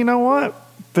was like, you know what?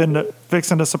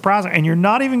 Fixing to surprise him. And you're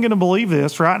not even going to believe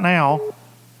this right now.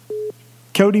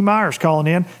 Cody Myers calling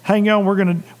in. Hang on, we're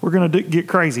gonna get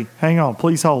crazy. Hang on,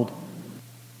 please hold.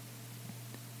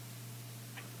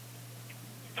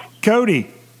 Cody.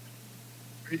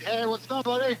 Hey, what's up,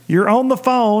 buddy? You're on the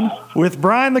phone with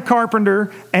Brian the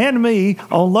Carpenter and me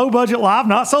on Low Budget Live,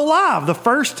 Not So Live, the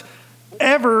first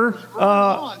ever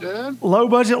Low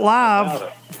Budget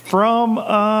Live from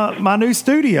my new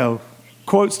studio.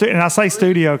 And I say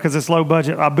studio because it's low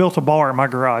budget. I built a bar in my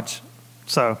garage.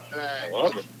 So. Hey,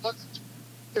 let's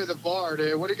do the bar,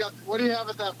 dude. What do you have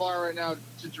at that bar right now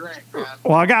to drink, man?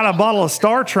 Well, I got a bottle of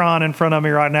StarTron in front of me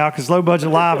right now because Low Budget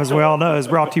Live, as we all know, is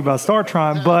brought to you by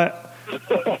StarTron. But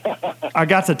I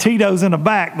got the Tito's in the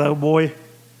back, though, boy.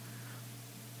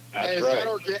 Hey, is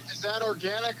that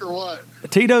organic or what?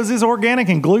 Tito's is organic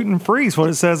and gluten-free is what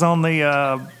it says on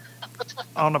the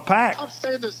pack. I'm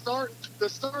saying the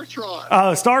StarTron.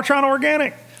 Oh, StarTron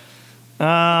organic?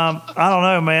 I don't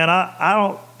know, man. I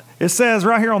don't. It says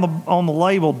right here on the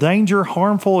label, danger,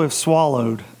 harmful if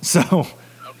swallowed. So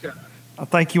okay. I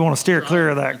think you want to steer clear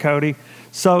of that, Cody.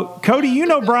 So, Cody, you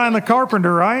know Brian the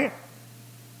Carpenter, right?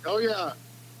 Oh, yeah.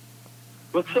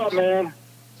 What's up, man?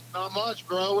 Not much,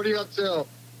 bro. What are you up to?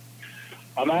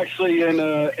 I'm actually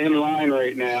in line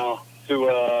right now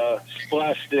to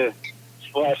splash the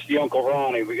Uncle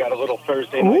Ronnie. We got a little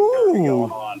Thursday night party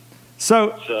going on.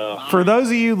 So, for those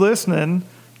of you listening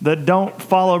that don't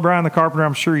follow Brian the Carpenter,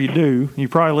 I'm sure you do. You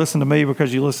probably listen to me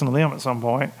because you listen to them at some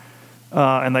point,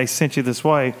 and they sent you this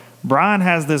way. Brian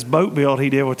has this boat build he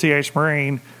did with TH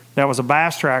Marine that was a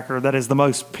bass tracker that is the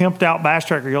most pimped out bass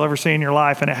tracker you'll ever see in your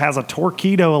life, and it has a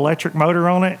Torqeedo electric motor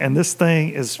on it, and this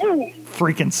thing is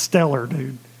freaking stellar,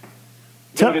 dude.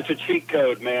 Dude, it's a cheat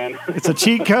code, man. It's a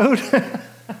cheat code?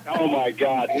 Oh, my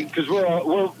God. Because we're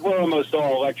almost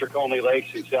all electric-only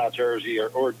lakes in South Jersey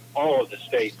or all of the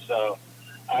states, so...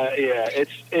 yeah,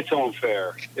 it's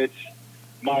unfair. It's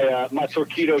my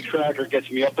Torqeedo tracker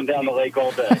gets me up and down the lake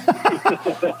all day.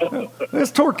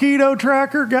 This Torqeedo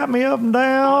tracker got me up and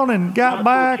down and got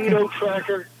back. Torqeedo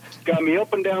tracker got me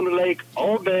up and down the lake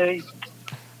all day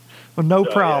with no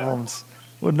problems.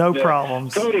 Yeah. With no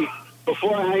problems. Cody,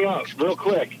 before I hang up, real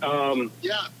quick.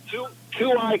 Yeah. Two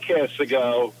iCasts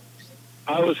ago,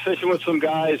 I was fishing with some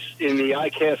guys in the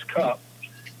iCast Cup.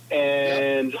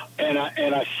 And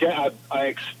I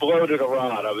exploded a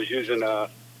rod. I was using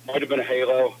might have been a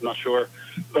Halo, I'm not sure,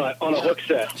 but on a hook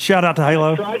set. Shout out to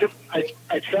Halo.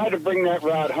 I tried to bring that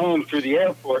rod home through the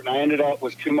airport, and I ended up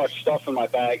with too much stuff in my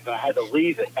bags, and I had to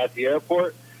leave it at the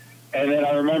airport. And then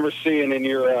I remember seeing in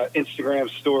your Instagram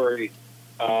story,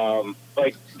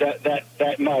 like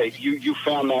that night, you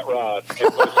found that rod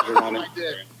and posted it on it. I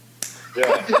did.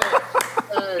 Yeah.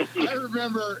 I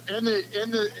remember in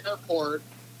the airport.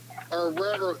 Or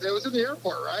wherever it was in the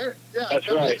airport, right? Yeah, that's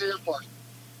right. In the airport.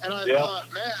 And I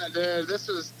thought, man, dude, this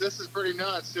is pretty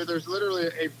nuts. Dude, there's literally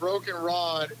a broken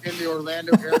rod in the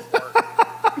Orlando airport.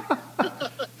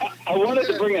 I wanted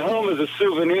to bring it home as a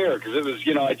souvenir because it was,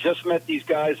 I just met these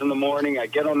guys in the morning. I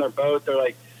get on their boat. They're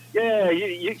like, yeah,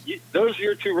 you, those are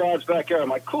your two rods back there. I'm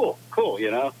like, cool,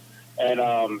 And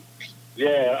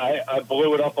I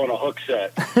blew it up on a hook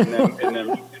set in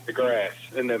the grass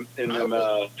in them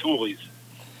toolies.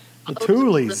 The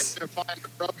toolies. I was going to find a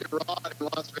broken rod in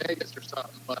Las Vegas or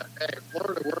something, but hey,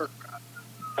 Florida work,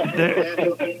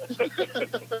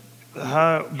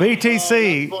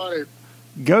 BTC,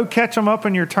 go catch them up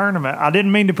in your tournament. I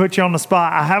didn't mean to put you on the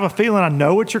spot. I have a feeling I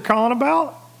know what you're calling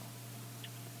about.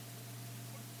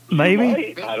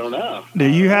 Maybe? I don't know. Do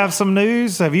you have some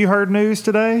news? Have you heard news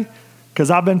today? Because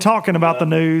I've been talking about the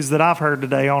news that I've heard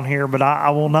today on here, but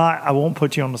I won't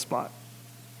put you on the spot.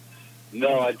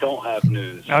 No, I don't have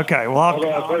news. Okay, well,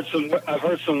 I've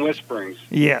heard some whisperings.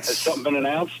 Yes. Has something been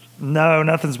announced? No,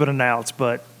 nothing's been announced,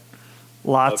 but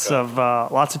lots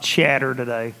of chatter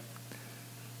today.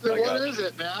 So what is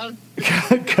it, man?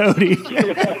 Cody,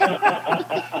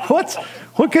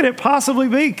 what could it possibly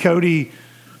be, Cody?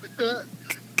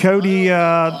 Cody,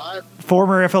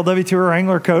 Former FLW Tour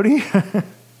angler Cody.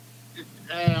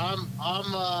 Hey, I'm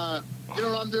you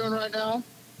know what I'm doing right now?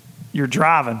 You're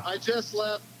driving. I just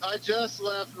left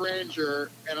Ranger,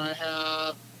 and I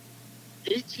have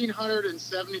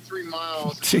 1,873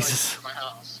 miles Jesus. to my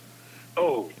house.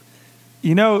 Oh,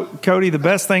 You know, Cody, the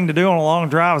best thing to do on a long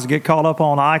drive is get caught up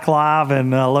on Ike Live and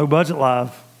Low Budget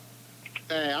Live.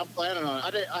 Hey, I'm planning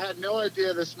on it. I had no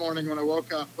idea this morning when I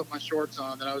woke up, put my shorts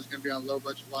on, that I was going to be on Low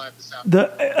Budget Live this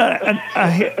afternoon.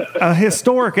 A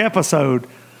historic episode,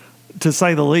 to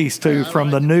say the least, too, Yeah,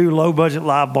 from the new Low Budget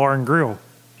Live Bar and Grill.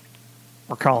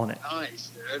 We're calling it. Nice,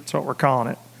 dude. That's what we're calling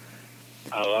it.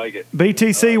 I like it.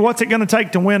 BTC, what's it going to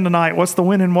take to win tonight? What's the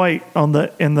winning weight in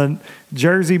the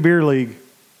Jersey Beer League?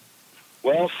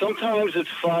 Well, sometimes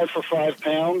it's 5 for 5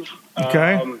 pounds.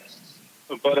 Okay.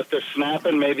 But if they're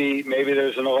snapping, maybe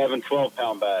there's an 11, 12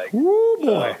 pound bag. Ooh,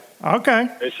 boy. Okay.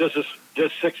 It's just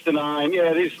 6 to 9.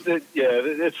 Yeah,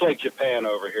 it's like Japan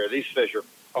over here. These fish are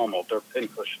pummeled. They're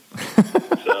pincushion.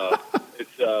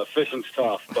 It's fishing's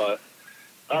tough, but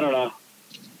I don't know.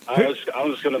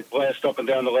 I'm just going to blast up and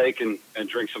down the lake and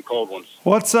drink some cold ones.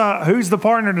 Who's the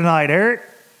partner tonight, Eric?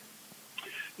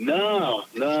 No.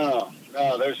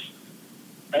 There's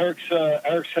Eric's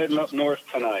heading up north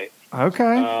tonight.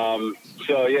 Okay.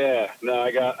 So yeah, no,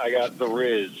 I got the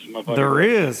Riz. My buddy The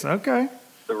Riz. Okay.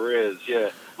 The Riz,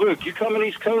 yeah. Luke, you coming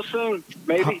East Coast soon?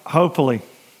 Maybe. Hopefully.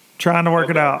 Trying to work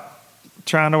it out.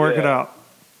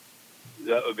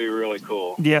 That would be really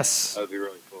cool. Yes. That would be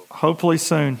really cool. Hopefully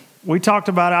soon. We talked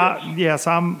about it. Yes,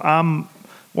 I'm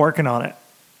working on it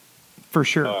for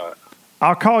sure. All right.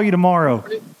 I'll call you tomorrow.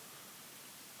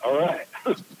 All right.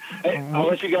 Hey, I'll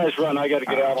let you guys run. I got to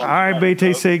get out. All right,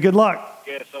 BTC. Good luck.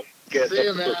 See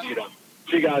you, man.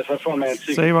 See you guys. Have fun, man.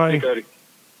 See you, buddy. Cody.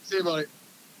 See you, buddy.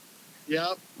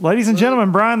 Yep. Ladies and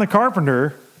gentlemen, Brian the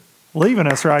Carpenter leaving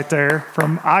us right there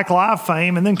from Ike Live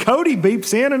fame, and then Cody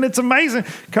beeps in, and it's amazing.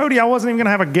 Cody, I wasn't even going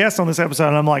to have a guest on this episode,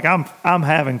 and I'm like, I'm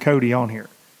having Cody on here.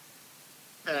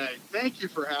 Hey, thank you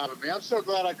for having me. I'm so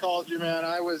glad I called you, man.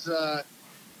 I was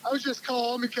just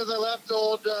calling because I left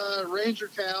old Ranger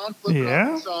Town, flipped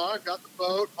Arkansas, got the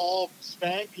boat all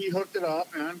spanked. He hooked it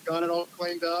up, man, got it all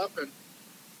cleaned up, and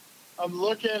I'm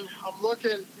looking.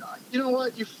 You know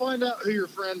what? You find out who your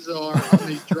friends are on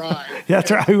these drives. That's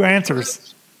right. Who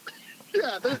answers?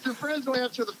 Yeah, there's your friends who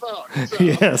answer the phone. So,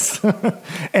 Yes.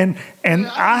 and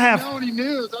I have know any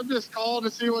news. I'm just calling to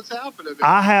see what's happening.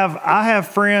 I have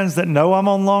friends that know I'm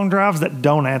on long drives that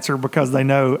don't answer because they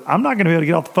know I'm not going to be able to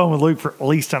get off the phone with Luke for at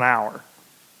least an hour.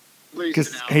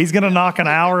 Because he's going to knock an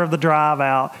hour of the drive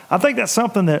out. I think that's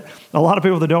something that a lot of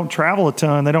people that don't travel a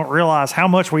ton, they don't realize how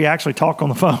much we actually talk on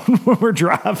the phone when we're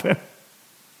driving.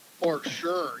 For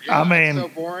sure. Yeah, I mean,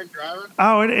 it's so boring driving.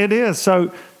 Oh, it is.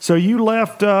 So you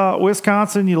left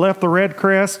Wisconsin, you left the Red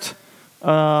Crest,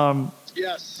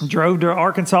 Yes. drove to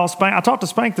Arkansas, Spank. I talked to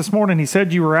Spank this morning. He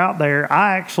said you were out there.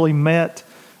 I actually met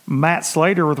Matt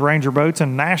Slater with Ranger Boats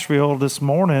in Nashville this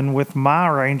morning with my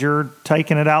Ranger,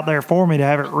 taking it out there for me to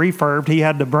have it refurbed. He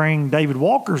had to bring David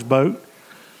Walker's boat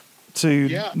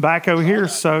back over here.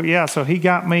 So he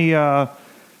got me out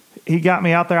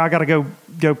there. I got to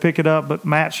go pick it up, but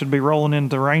Matt should be rolling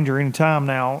into Ranger anytime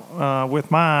now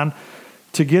with mine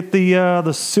to get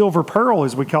the Silver Pearl,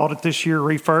 as we called it this year,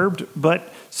 refurbed.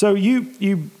 But so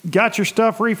you got your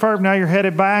stuff refurbed. Now you're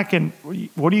headed back, and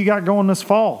what do you got going this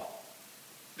fall?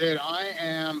 Dude, I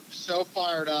am so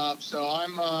fired up. So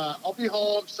I'll be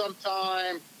home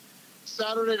sometime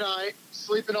Saturday night,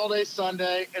 sleeping all day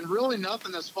Sunday, and really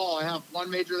nothing this fall. I have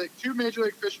two Major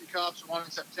League Fishing Cups, one in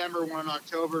September, one in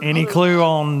October. Any clue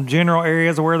on general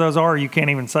areas of where those are? You can't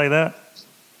even say that.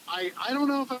 I don't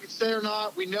know if I can say or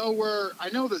not. I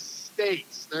know the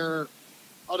states. I'll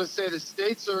just say the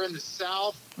states are in the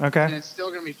south. Okay. And it's still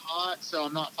going to be hot, so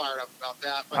I'm not fired up about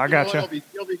that. But I gotcha.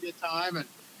 It'll be a good time.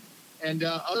 And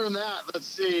other than that, let's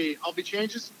see. I'll be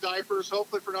changing some diapers,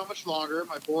 hopefully for not much longer.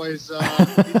 My boys need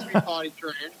to be potty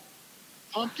trained.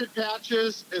 Pumpkin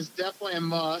patches is definitely a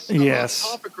must. Yes. The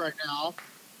topic right now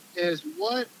is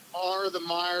what are the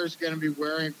Myers going to be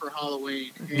wearing for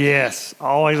Halloween? And yes,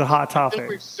 always a hot I topic. think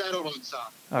we've settled on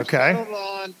something. Okay. We've settled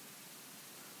on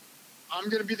I'm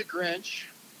going to be the Grinch.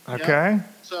 Okay. Yeah?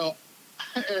 So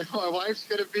my wife's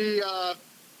going to be, I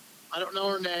don't know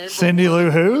her name. Cindy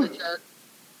Lou Who?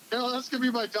 No, that's going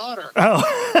to be my daughter. Oh,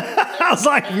 I was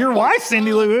like, your wife,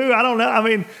 Cindy Lou Who? I don't know. I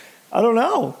mean, I don't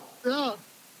know. Yeah,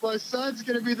 my son's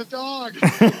going to be the dog.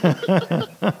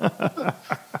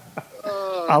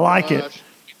 I like it.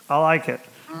 I like it.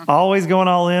 Always going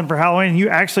all in for Halloween. You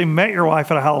actually met your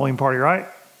wife at a Halloween party, right?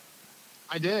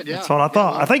 I did, yeah. That's what I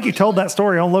thought. I think you told that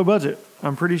story on Low Budget.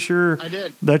 I'm pretty sure I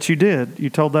did. that you did. You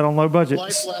told that on Low Budget.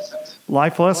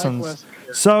 Life lessons.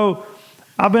 Yeah. So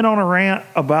I've been on a rant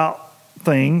about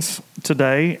things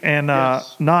today, and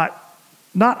not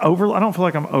overly. I don't feel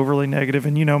like I'm overly negative,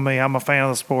 and you know me, I'm a fan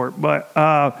of the sport. But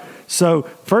so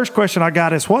first question I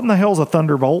got is, what in the hell is a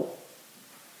Thunderbolt?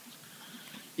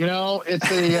 You know,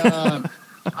 it's a.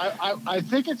 I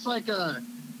think it's like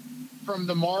from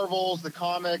the Marvels, the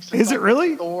comics. Is it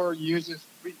really? Thor uses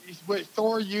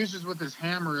with his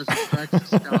hammer as he strikes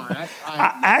the sky.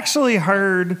 I actually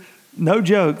heard, no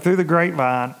joke, through the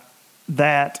grapevine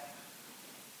that,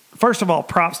 first of all,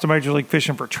 props to Major League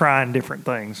Fishing for trying different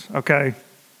things, okay?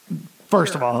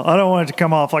 First of all, I don't want it to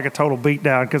come off like a total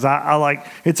beatdown because I like,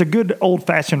 it's a good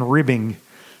old-fashioned ribbing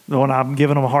when I'm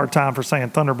giving them a hard time for saying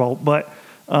Thunderbolt. But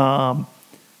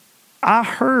I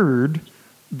heard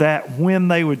that when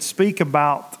they would speak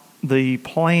about the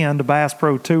planned Bass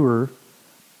Pro Tour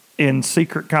in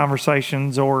secret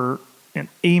conversations or in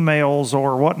emails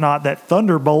or whatnot, that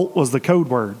Thunderbolt was the code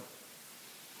word.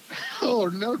 Oh,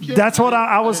 no kidding. That's what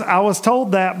I was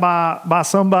told that by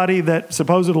somebody that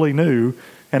supposedly knew,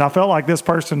 and I felt like this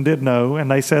person did know, and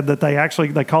they said that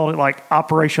they called it like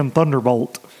Operation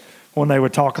Thunderbolt when they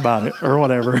would talk about it or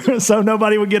whatever. So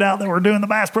nobody would get out that we're doing the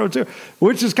Bass Pro Tour,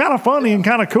 which is kind of funny and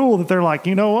kind of cool that they're like,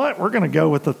 you know what, we're going to go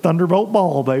with the Thunderbolt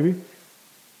ball, baby.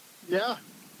 Yeah.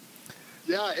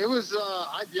 Yeah, it was.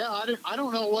 I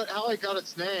don't know how it got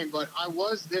its name, but I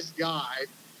was this guy.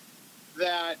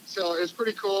 So it was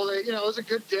pretty cool. It was a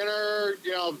good dinner.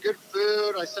 Good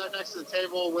food. I sat next to the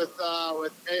table with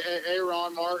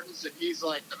Aaron Martins, and he's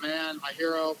like the man, my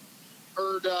hero.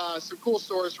 Heard some cool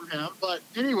stories from him. But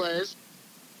anyways,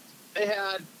 they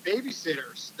had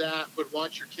babysitters that would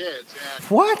watch your kids. And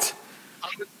what?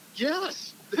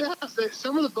 Yes.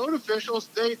 Some of the boat officials,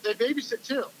 they babysit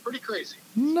too. Pretty crazy.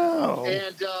 No.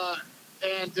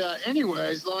 And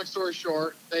anyways, long story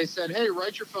short, they said, hey,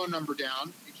 write your phone number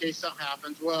down in case something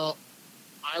happens. Well,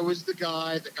 I was the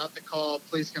guy that got the call,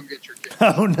 please come get your kids.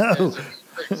 Oh, no.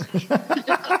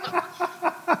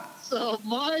 So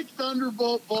my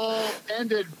Thunderbolt ball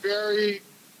ended very,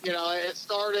 it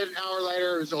started an hour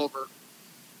later, it was over.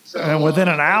 So, and within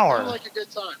an hour. It sounded like a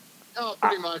good time. Oh,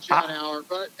 pretty much an hour.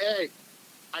 But, hey,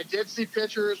 I did see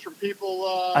pictures from people.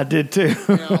 I did too.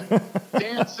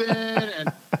 Dancing,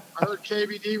 and I heard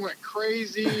KBD went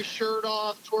crazy, shirt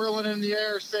off, twirling in the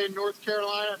air, saying North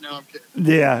Carolina. No, I'm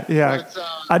kidding. Yeah. But,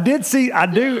 I did see. I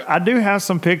do have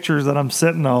some pictures that I'm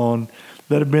sitting on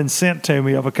that have been sent to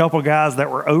me of a couple guys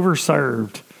that were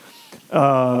overserved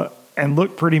and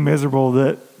looked pretty miserable.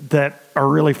 That are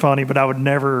really funny, but I would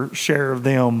never share of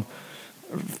them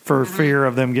for fear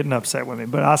of them getting upset with me.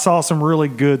 But I saw some really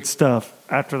good stuff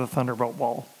after the Thunderbolt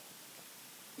ball.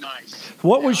 Nice.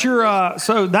 What was your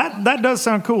so that does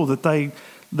sound cool that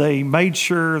they made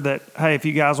sure that, hey, if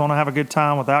you guys want to have a good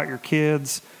time without your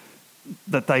kids,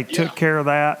 that they took care of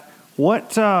that.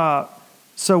 What's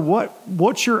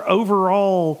your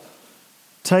overall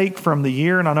take from the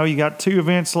year? And I know you got 2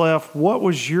 events left. What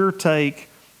was your take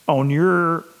on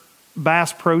your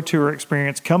Bass Pro Tour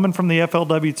experience coming from the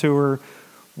FLW Tour?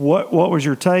 What was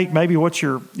your take? Maybe what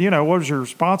was your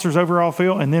sponsors' overall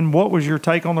feel? And then what was your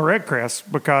take on the Red Crest?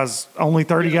 Because only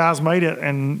 30 guys made it,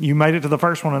 and you made it to the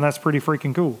first one, and that's pretty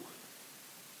freaking cool.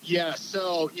 Yeah,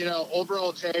 so,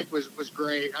 overall take was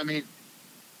great. I mean,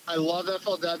 I love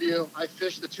FLW. I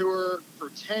fished the tour for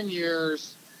 10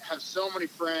 years, have so many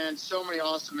friends, so many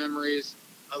awesome memories.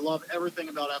 I love everything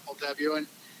about FLW. And,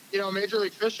 Major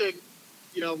League Fishing,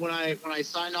 when I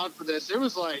signed on for this, it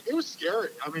was scary.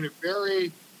 I mean,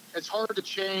 it's hard to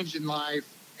change in life,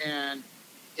 and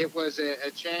it was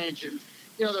a change. And,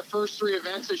 the first 3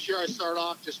 events this year, I started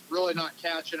off just really not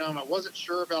catching them. I wasn't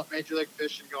sure about Major League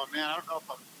Fishing, going, man, I don't know if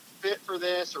I'm fit for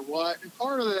this or what. And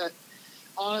part of that,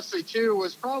 honestly, too,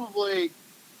 was probably,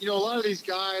 a lot of these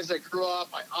guys I grew up,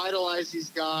 I idolize these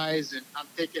guys, and I'm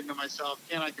thinking to myself,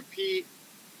 can I compete?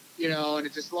 And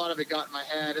it just, a lot of it got in my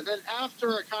head. And then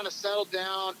after I kind of settled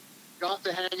down, got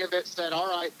the hang of it, said, all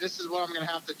right, this is what I'm going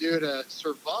to have to do to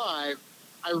survive.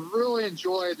 I really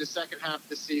enjoyed the second half of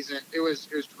the season. It was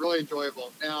really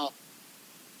enjoyable. Now,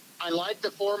 I like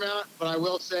the format, but I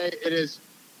will say it is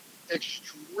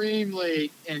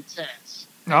extremely intense.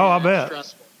 Oh, I bet.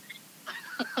 Stressful.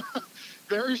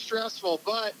 Very stressful.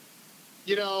 But,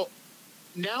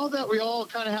 now that we all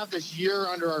kind of have this year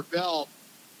under our belt,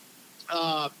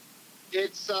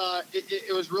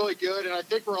 it was really good, and I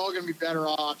think we're all going to be better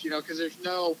off, because there's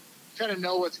kind of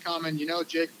know what's coming.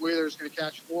 Jake Wheeler's going to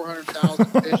catch 400,000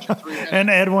 fish in 3 minutes. And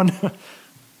Edwin.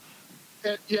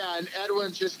 And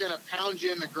Edwin's just going to pound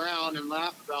you in the ground and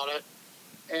laugh about it.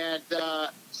 And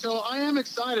so I am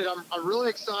excited. I'm really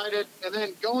excited. And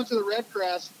then going to the Red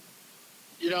Crest,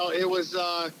 it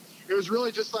was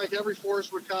really just like every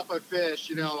Forestwood Cup I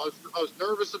fished. I was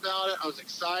nervous about it. I was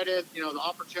excited. The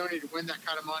opportunity to win that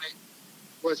kind of money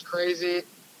was crazy,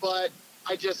 but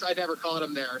I never caught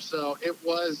them there. So it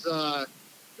was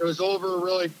over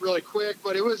really, really quick,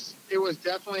 but it was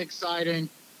definitely exciting.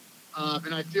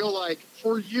 And I feel like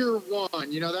for year one,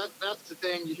 that's the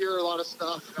thing. You hear a lot of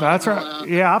stuff. That's right.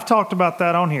 Yeah, I've talked about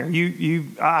that on here.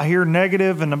 I hear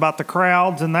negative and about the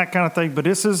crowds and that kind of thing, but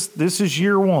this is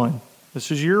year one. This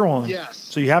is year one. Yes.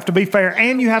 So you have to be fair,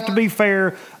 and you have to be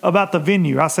fair about the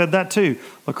venue. I said that too.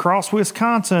 La Crosse,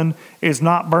 Wisconsin is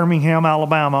not Birmingham,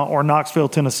 Alabama, or Knoxville,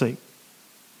 Tennessee.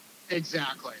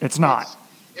 Exactly. It's not.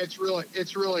 It's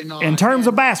really not. In terms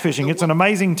of bass fishing, it's an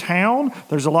amazing town.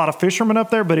 There's a lot of fishermen up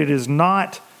there, but it's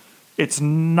not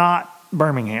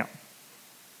Birmingham.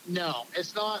 No,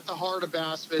 it's not the heart of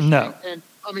bass fishing. No. And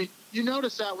I mean, you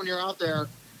notice that when you're out there,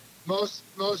 most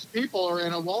people are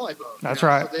in a walleye boat. That's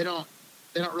right. So they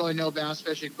don't really know bass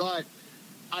fishing, but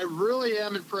I really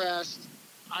am impressed.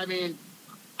 I mean,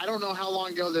 I don't know how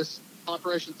long ago this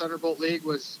Operation Thunderbolt League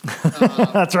was.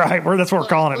 That's right. That's what we're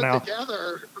calling it now.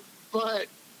 Together, but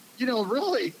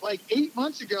really, like 8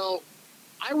 months ago,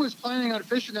 I was planning on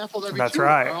fishing FLW. That's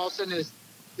right. All of a sudden,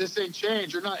 this thing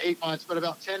changed, or not 8 months, but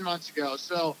about 10 months ago.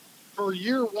 So for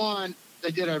year one, they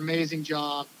did an amazing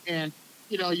job, and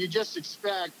you just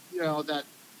expect that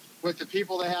with the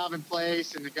people they have in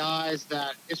place and the guys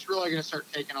that it's really going to start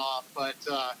taking off. But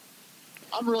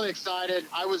I'm really excited.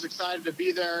 I was excited to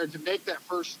be there and to make that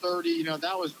first 30.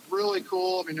 That was really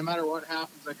cool. I mean, no matter what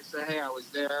happens, I can say, hey, I was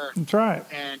there. That's right.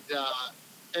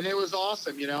 And it was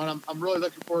awesome, and I'm really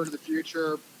looking forward to the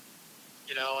future,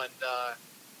 and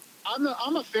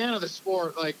I'm a fan of the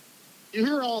sport. Like, you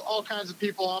hear all kinds of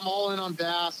people, I'm all in on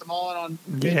bass, I'm all in on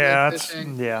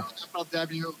fishing,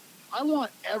 FLW. I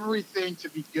want everything to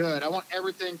be good. I want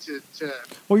everything to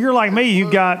Well, you're like me. You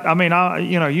got,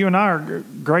 you and I are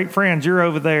great friends. You're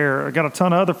over there. I got a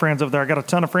ton of other friends over there. I got a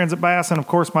ton of friends at Bass and, of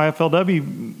course, my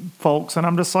FLW folks. And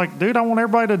I'm just like, dude, I want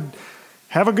everybody to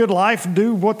have a good life,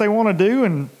 do what they want to do,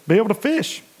 and be able to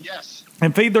fish. Yes.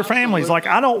 And feed their families. Like,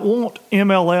 I don't want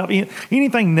MLF,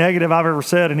 anything negative I've ever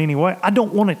said in any way, I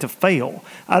don't want it to fail.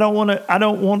 I don't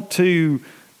want to,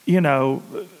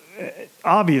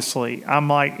 obviously, I'm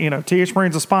like, TH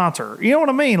Marine's a sponsor. You know what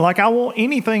I mean? Like, I want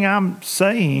anything I'm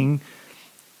saying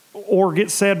or get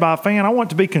said by a fan, I want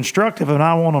it to be constructive, and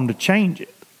I want them to change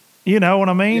it. You know what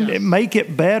I mean? Yes. Make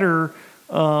it better,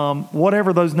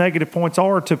 whatever those negative points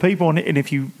are to people. And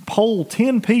if you poll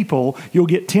 10 people, you'll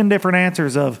get 10 different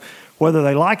answers of whether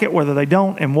they like it, whether they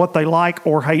don't, and what they like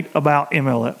or hate about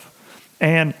MLF.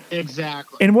 And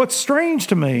exactly. And what's strange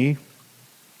to me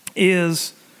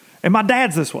is, and my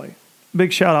dad's this way.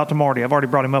 Big shout out to Marty. I've already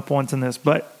brought him up once in this,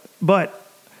 but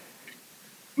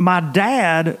my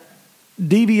dad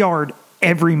DVR'd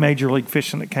every Major League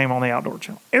Fishing that came on the Outdoor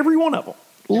Channel. Every one of them.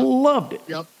 Yep. Loved it.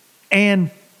 Yep.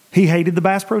 And he hated the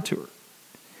Bass Pro Tour.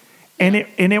 And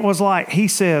it was like, he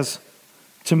says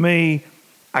to me,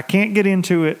 I can't get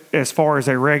into it as far as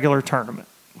a regular tournament.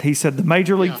 He said the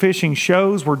Major League Fishing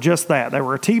shows were just that. They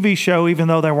were a TV show even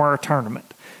though they were a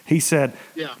tournament. He said,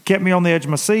 kept me on the edge of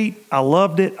my seat. I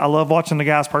loved it. I love watching the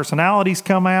guys' personalities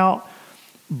come out.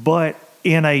 But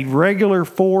in a regular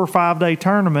 4 or 5 day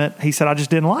tournament, he said, I just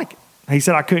didn't like it. He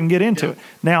said, I couldn't get into it.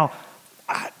 Now,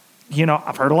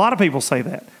 I've heard a lot of people say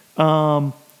that.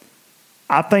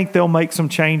 I think they'll make some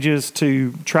changes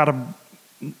to try to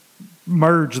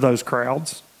merge those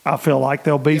crowds. I feel like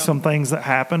there'll be some things that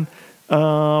happen.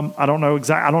 I don't know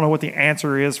I don't know what the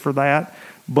answer is for that.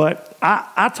 But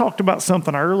I talked about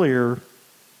something earlier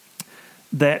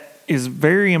that is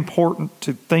very important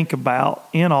to think about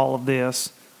in all of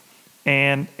this.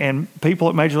 And people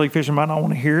at Major League Fishing might not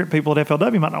want to hear it. People at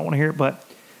FLW might not want to hear it. But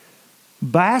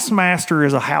Bassmaster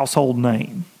is a household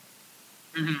name.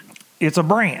 Mm-hmm. It's a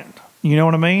brand. You know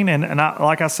what I mean? And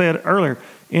like I said earlier,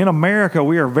 in America,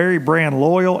 we are very brand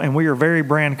loyal and we are very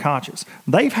brand conscious.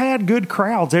 They've had good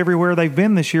crowds everywhere they've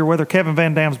been this year, whether Kevin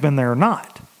Van Dam's been there or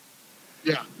not.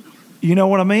 Yeah. You know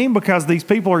what I mean? Because these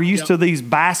people are used to these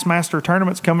Bassmaster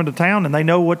tournaments coming to town, and they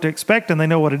know what to expect and they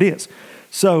know what it is.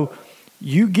 So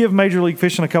you give Major League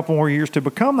Fishing a couple more years to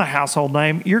become the household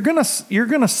name, you're gonna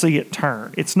see it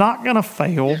turn. It's not gonna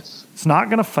fail. Yes. It's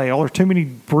not gonna fail. There's too many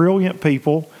brilliant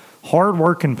people,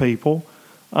 hardworking people,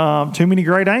 too many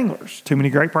great anglers, too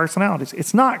many great personalities.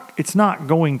 It's not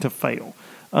going to fail.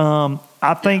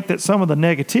 I think that some of the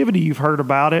negativity you've heard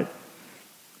about it,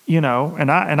 and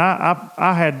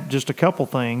I had just a couple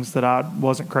things that I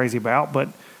wasn't crazy about, but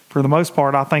for the most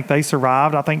part, I think they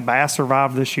survived. I think bass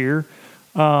survived this year,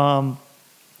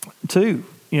 too.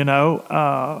 You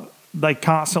know, they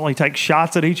constantly take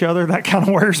shots at each other. That kind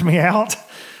of wears me out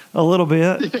a little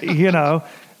bit. You know,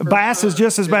 bass is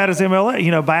just as bad as MLF.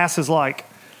 You know, bass is like,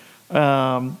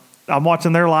 I'm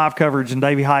watching their live coverage, and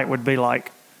Davey Height would be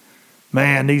like,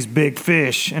 man, these big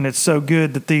fish, and it's so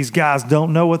good that these guys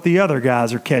don't know what the other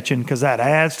guys are catching because that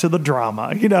adds to the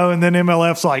drama, you know. And then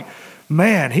MLF's like,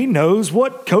 man, he knows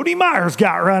what Cody Myers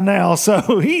got right now,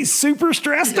 so he's super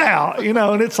stressed out, you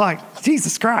know. And it's like,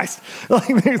 Jesus Christ, like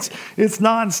it's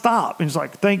nonstop. And it's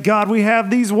like, thank God we have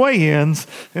these weigh-ins.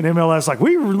 And MLF's like,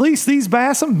 we release these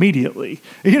bass immediately,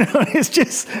 you know. It's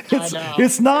just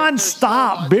it's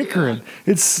nonstop bickering.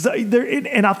 It's there,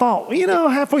 and I thought, you know,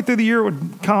 halfway through the year it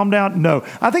would calm down. No,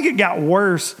 I think it got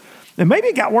worse, and maybe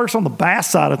it got worse on the bass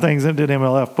side of things than it did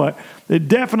MLF, but it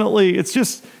definitely, it's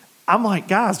just. I'm like,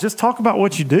 guys, just talk about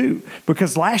what you do,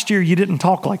 because last year you didn't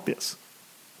talk like this.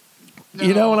 No,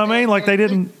 you know what I mean? Like they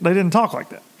didn't talk like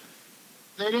that.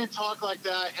 They didn't talk like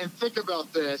that. And think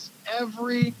about this.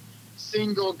 Every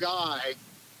single guy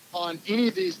on any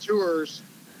of these tours,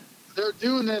 they're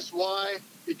doing this. Why?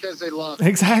 Because they love it.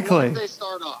 Exactly. Why they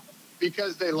start off?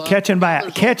 Because they love catching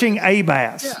bass. Catching a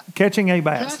bass. Yeah. Catching a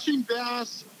bass. Catching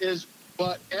bass is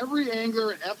what every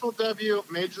angler in FLW,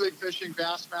 Major League Fishing,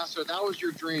 Bassmaster, that was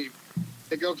your dream,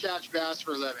 to go catch bass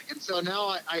for a living. And so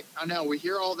now I know we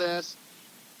hear all this,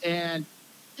 and,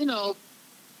 you know,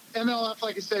 MLF,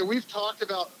 like I say, we've talked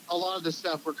about a lot of this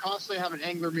stuff. We're constantly having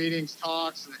angler meetings,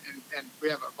 talks, and we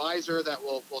have an advisor that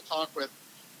we'll talk with,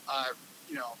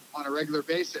 you know, on a regular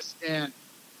basis. And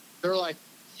they're like,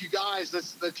 you guys,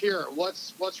 let's hear it.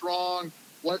 What's wrong?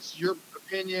 What's your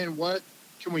opinion? What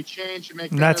can we change to make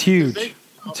better? That's huge.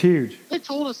 It's huge. They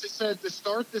told us, they said, to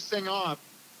start this thing off,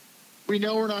 we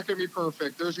know we're not going to be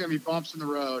perfect. There's going to be bumps in the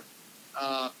road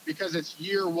because it's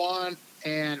year one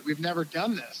and we've never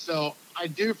done this. So I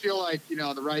do feel like, you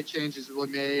know, the right changes will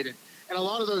be made. And a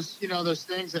lot of those, you know, those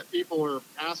things that people were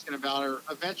asking about are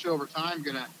eventually over time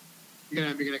going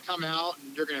to come out,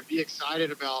 and you're going to be excited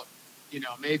about, you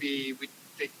know, maybe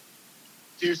they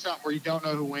do something where you don't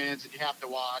know who wins and you have to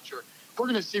watch, or we're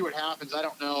going to see what happens. I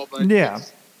don't know, but yeah,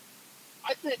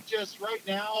 I think just right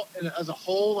now, as a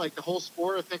whole, like the whole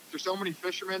sport, I think there's so many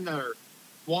fishermen that are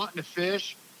wanting to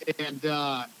fish, and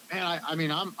man, I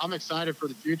mean, I'm excited for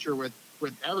the future with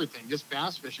everything, just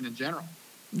bass fishing in general.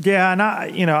 Yeah, and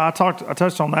I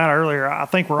touched on that earlier. I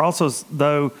think we're also,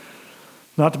 though,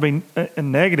 not to be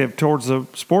negative towards the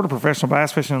sport of professional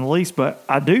bass fishing in the least, but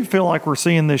I do feel like we're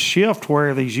seeing this shift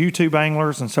where these YouTube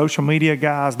anglers and social media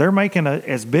guys, they're making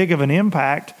as big of an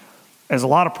impact as a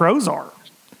lot of pros are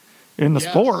in the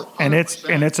sport. 100%.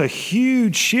 And it's a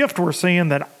huge shift we're seeing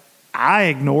that I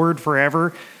ignored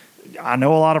forever. I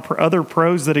know a lot of other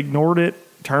pros that ignored it.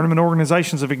 Tournament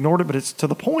organizations have ignored it, but it's to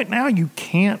the point now you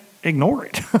can't ignore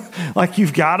it. Like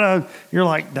you're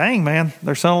like, dang, man,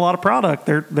 they're selling a lot of product.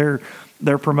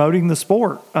 They're promoting the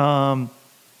sport.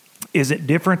 Is it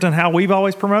different than how we've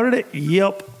always promoted it?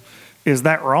 Yep. Is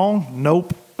that wrong?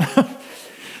 Nope.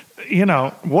 You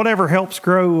know, whatever helps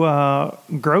grow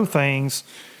things,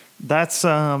 that's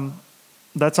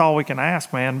all we can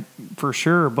ask, man, for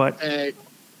sure. But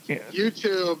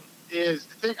YouTube is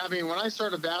the thing. I mean, when I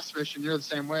started bass fishing, you're the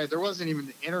same way. There wasn't even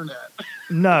the internet.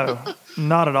 No,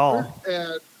 not at all.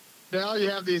 And now you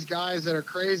have these guys that are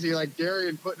crazy, like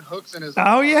Darian putting hooks in his.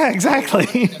 Oh yeah,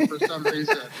 exactly. For some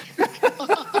reason.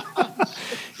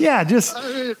 Yeah,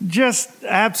 just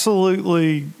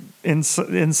absolutely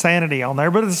insanity on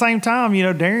there. But at the same time, you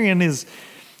know, Darian is,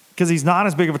 because he's not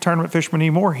as big of a tournament fisherman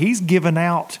anymore, he's given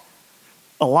out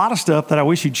a lot of stuff that I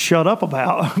wish he'd shut up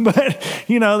about. But,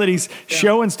 you know, that he's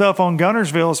showing stuff on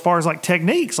Guntersville as far as like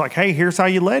techniques, like, hey, here's how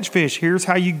you ledge fish. Here's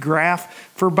how you graph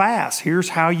for bass. Here's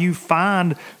how you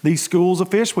find these schools of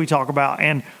fish we talk about.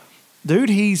 And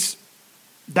dude,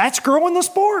 that's growing the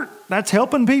sport. That's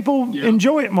helping people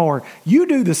enjoy it more. You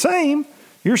do the same.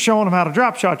 You're showing them how to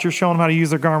drop shot. You're showing them how to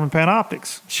use their Garmin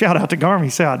Panoptics. Shout out to Garmin.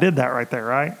 You say I did that right there,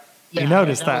 right? You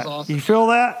noticed that. Awesome. You feel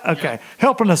that? Okay. Yeah.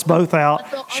 Helping us both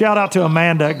out. Shout out to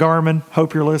Amanda at Garmin.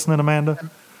 Hope you're listening, Amanda.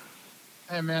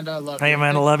 Hey, Amanda, I love you. Hey,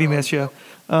 Amanda, love you, miss you.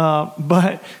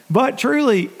 But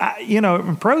truly, you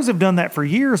know, pros have done that for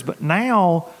years, but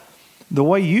now the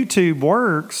way YouTube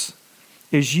works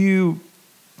is you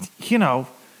know,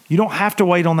 you don't have to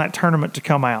wait on that tournament to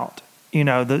come out. You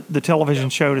know, the television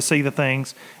show to see the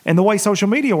things. And the way social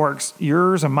media works,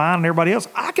 yours and mine and everybody else,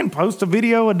 I can post a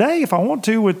video a day if I want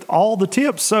to with all the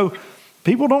tips. So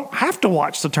people don't have to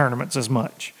watch the tournaments as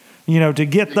much, you know, to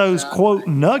get those, quote,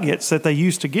 nuggets that they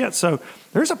used to get. So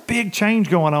there's a big change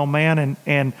going on, man.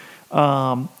 And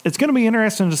it's going to be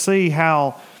interesting to see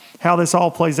how this all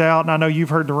plays out. And I know you've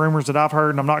heard the rumors that I've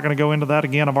heard, and I'm not going to go into that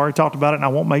again. I've already talked about it, and I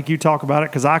won't make you talk about it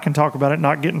because I can talk about it and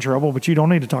not get in trouble, but you don't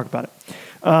need to talk about it.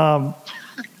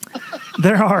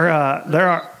 There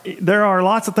are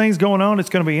lots of things going on. It's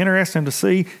going to be interesting to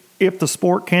see if the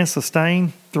sport can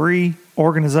sustain 3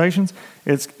 organizations.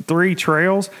 It's 3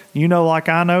 trails. Like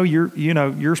I know,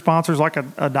 your sponsors like a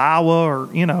Daiwa or,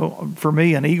 for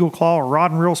me, an Eagle Claw or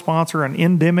Rod and Reel sponsor, an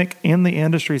endemic in the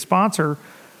industry sponsor.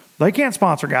 They can't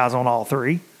sponsor guys on all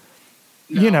 3.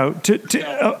 No.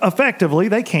 Effectively,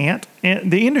 they can't.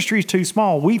 And the industry is too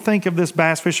small. We think of this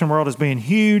bass fishing world as being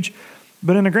huge,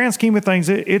 but in the grand scheme of things,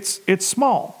 it's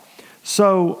small.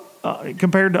 So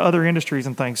compared to other industries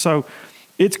and things. So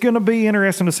it's going to be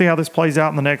interesting to see how this plays out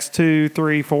in the next 2,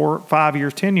 3, 4, 5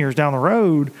 years, 10 years down the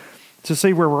road to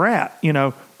see where we're at. I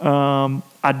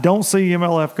don't see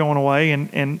MLF going away,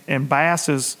 and bass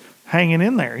is hanging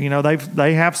in there.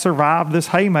 They have survived this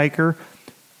haymaker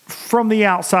from the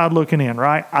outside looking in,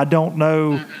 right? I don't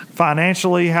know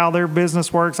financially how their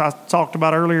business works. I talked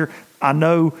about earlier. I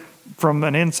know from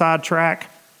an inside track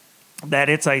that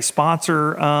it's a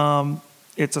sponsor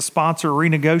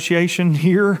renegotiation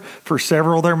year for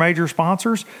several of their major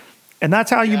sponsors. And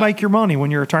that's how you make your money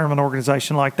when you're a tournament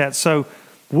organization like that. So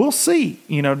we'll see,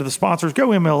 do the sponsors go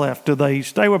MLF? Do they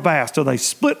stay with Bass? Do they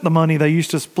split the money they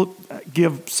used to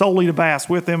give solely to Bass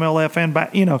with MLF and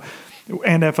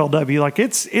FLW? Like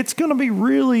it's going to be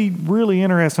really, really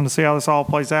interesting to see how this all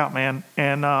plays out, man.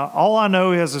 And all I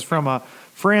know is from a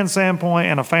friend standpoint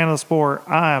and a fan of the sport,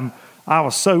 I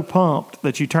was so pumped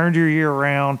that you turned your year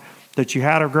around, that you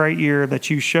had a great year, that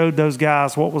you showed those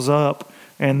guys what was up,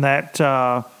 and that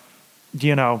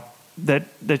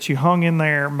that you hung in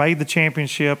there, made the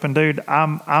championship. And dude,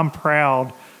 I'm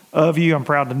proud of you. I'm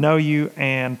proud to know you,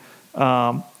 and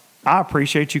I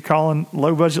appreciate you calling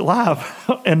Low Budget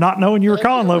Live and not knowing you were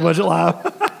calling Low Budget Live.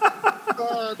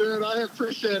 Dude, I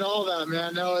appreciate all that,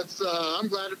 man. No, it's I'm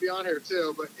glad to be on here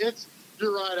too. But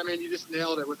you're right. I mean, you just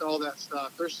nailed it with all that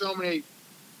stuff. There's so many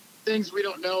things we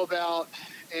don't know about,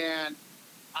 and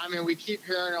I mean, we keep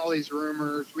hearing all these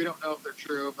rumors. We don't know if they're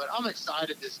true, but I'm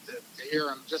excited just to hear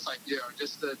them, just like you,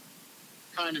 just to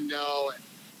kind of know.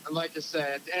 And like I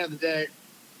said, at the end of the day,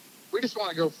 we just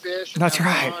want to go fish. And that's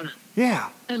right.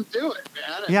 And do it,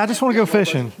 man. Yeah, I just want to go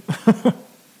fishing.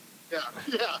 Yeah.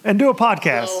 And do a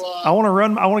podcast. So, I want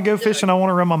to go fishing. I want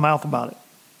to run my mouth about it.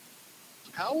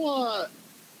 How,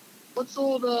 what's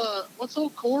old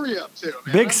Corey up to,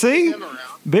 man? Big C?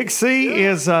 Big C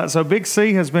is, so Big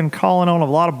C has been calling on a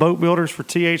lot of boat builders for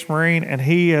TH Marine, and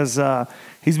he is,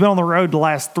 he's been on the road the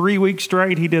last 3 weeks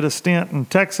straight. He did a stint in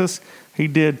Texas. He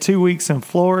did 2 weeks in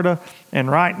Florida.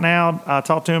 And right now, I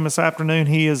talked to him this afternoon.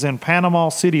 He is in Panama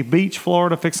City Beach,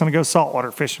 Florida, fixing to go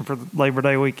saltwater fishing for Labor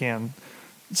Day weekend.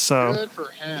 So, good for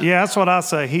him. Yeah, that's what I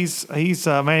say. He's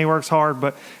man, he works hard.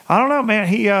 But I don't know, man.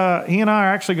 He and I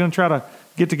are actually going to try to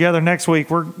get together next week.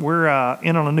 We're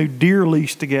in on a new deer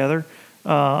leash together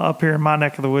up here in my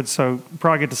neck of the woods. So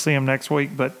probably get to see him next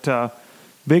week. But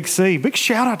Big C, big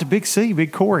shout out to Big C,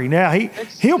 Big Corey. Now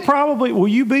he'll probably. Will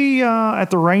you be at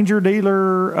the Ranger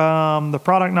Dealer, the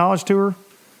Product Knowledge Tour,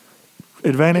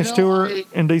 Advantage Tour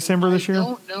in December this year? I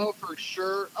don't know for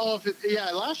sure. Oh,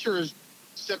 last year was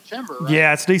September, right?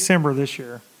 Yeah, it's December this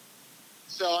year.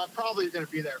 So I'm probably going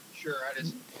to be there for sure. I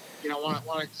just,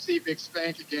 want to see Big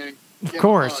Spank again. Of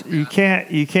course, you can't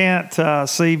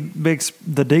see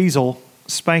the Diesel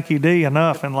Spanky D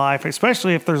enough in life,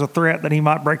 especially if there's a threat that he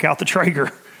might break out the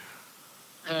Traeger.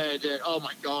 Hey, dude! Oh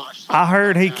my gosh! I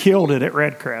heard he killed it at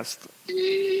Red Crest.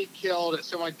 He killed it.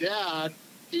 So my dad,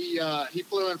 he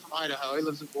flew in from Idaho. He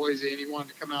lives in Boise, and he wanted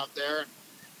to come out there and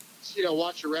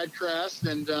watch a Red Crest.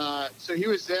 And so he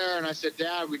was there, and I said,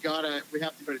 Dad, we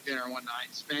have to go to dinner one night.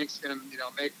 Spank's gonna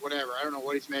make whatever. I don't know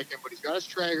what he's making, but he's got his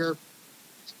Traeger.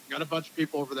 He's got a bunch of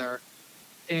people over there.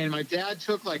 And my dad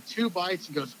took like 2 bites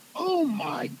and goes, "Oh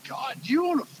my God, do you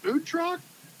own a food truck?"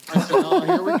 I said, "Oh,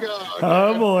 here we go."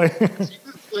 Oh boy.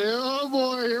 Oh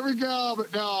boy, here we go.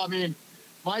 But no, I mean,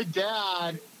 my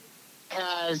dad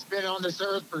has been on this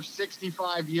earth for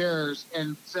 65 years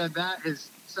and said that is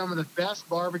some of the best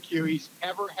barbecue he's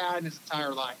ever had in his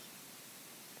entire life.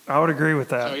 I would agree with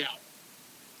that. So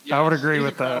yeah, I would agree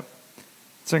with that.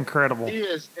 It's incredible. He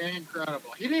is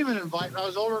incredible. He didn't even invite me. I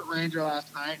was over at Ranger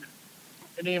last night,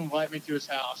 and he didn't invite me to his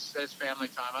house. It's family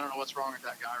time. I don't know what's wrong with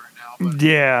that guy right now. But,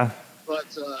 yeah. But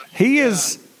he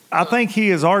is, I think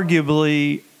he is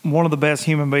arguably one of the best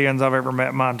human beings I've ever met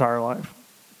in my entire life.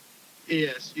 He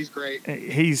is. He's great.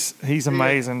 He's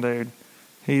amazing, dude.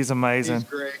 He's amazing. He's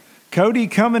great. Cody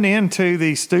coming into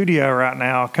the studio right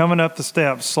now, coming up the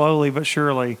steps slowly but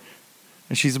surely.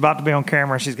 and she's about to be on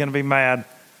camera. She's going to be mad.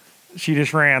 She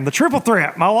just ran. The triple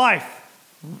threat, my wife,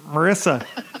 Marissa,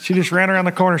 she just ran around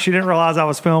the corner. She didn't realize I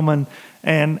was filming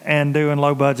and doing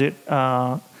low budget.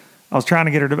 I was trying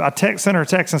to get her to. I sent her a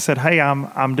text and said, "Hey,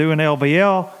 I'm doing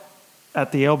LBL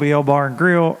at the LBL Bar and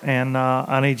Grill, and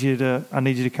I need you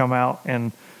to come out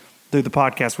and do the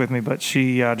podcast with me." But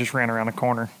she just ran around the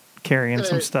corner carrying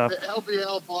some stuff. The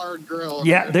LBL Bar and Grill.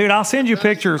 Yeah, dude, I'll send you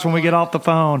pictures when we get off the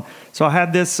phone. So I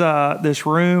had this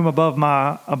room above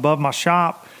my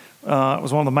shop. It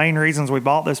was one of the main reasons we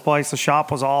bought this place. The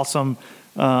shop was awesome.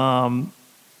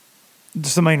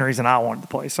 Just the main reason I wanted the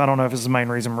place. I don't know if it's the main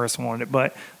reason Marissa wanted it,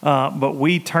 but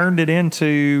we turned it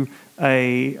into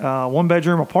a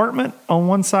one-bedroom apartment on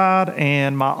one side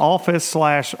and my office /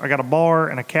 I got a bar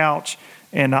and a couch,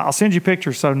 and I'll send you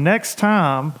pictures. So next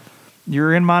time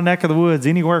you're in my neck of the woods,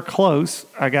 anywhere close,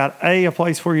 I got a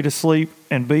place for you to sleep,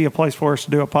 and B, a place for us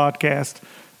to do a podcast.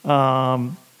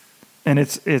 And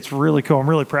it's really cool. I'm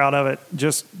really proud of it.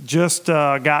 Just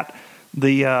got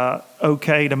the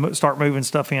okay to start moving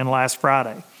stuff in last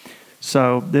Friday.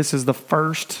 So this is the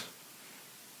first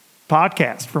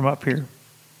podcast from up here.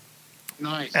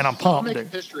 Nice. And I'm pumped. I'm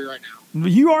making history right now.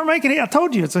 You are making it. I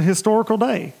told you it's a historical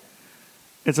day.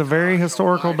 It's a very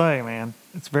historical day, man.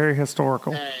 It's very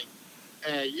historical.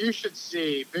 Hey, you should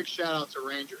see. Big shout out to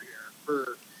Ranger here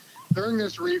for during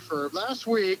this refurb last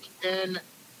week in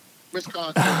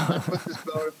Wisconsin. I put this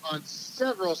boat on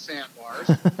several sandbars,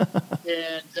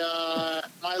 and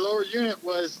my lower unit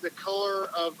was the color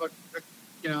of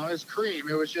it was cream.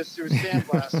 It was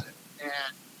sandblasted,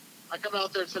 and I come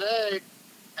out there today,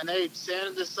 and they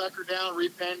sanded this sucker down,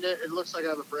 repainted it. It looks like I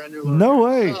have a brand new lower No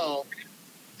unit. way. So,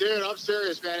 dude, I'm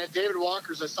serious, man. At David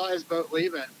Walker's, I saw his boat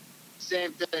leaving.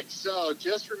 Same thing. So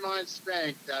just remind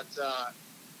Spank that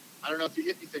I don't know if you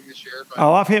hit anything this year. But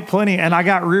I've hit plenty, and I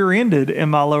got rear-ended in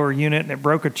my lower unit, and it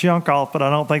broke a chunk off, but I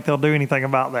don't think they'll do anything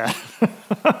about that.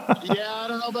 yeah, I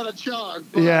don't know about a chunk.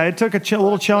 Yeah, it took a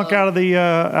little chunk out of the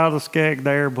skeg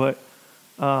there, but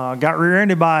got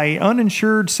rear-ended by an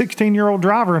uninsured 16-year-old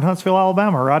driver in Huntsville,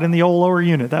 Alabama, right in the old lower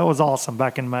unit. That was awesome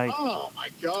back in May. Oh, my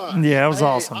God. Yeah, it was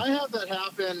awesome. I had that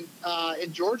happen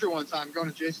in Georgia one time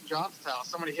going to Jason Johnson's house.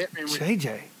 Somebody hit me. And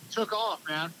JJ. Took off,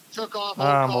 man. Took off.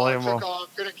 Unbelievable. Took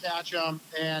off. Couldn't catch him.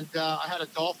 And I had a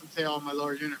dolphin tail on my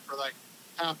lower unit for like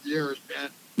half the year. It was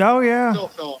bent. Oh, yeah. Still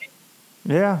fell.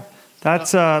 Yeah.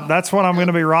 That's what I'm going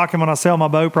to be rocking when I sell my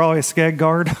boat, probably a skeg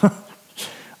guard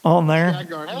on there. Skeg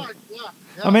guard. Yeah.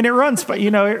 I mean, it runs,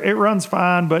 it runs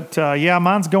fine, but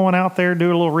mine's going out there, do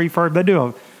a little refurb. They do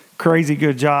a crazy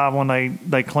good job when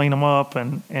they clean them up.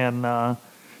 And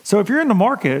so if you're in the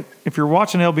market, if you're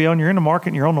watching LBO and you're in the market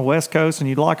and you're on the West Coast and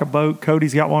you'd like a boat,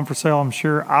 Cody's got one for sale, I'm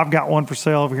sure. I've got one for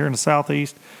sale over here in the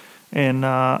Southeast. And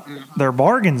they're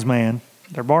bargains, man.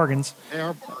 They're bargains. They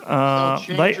are bargains.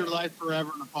 They'll change your life forever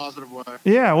in a positive way.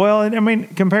 Yeah, well, I mean,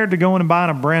 compared to going and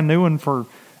buying a brand new one for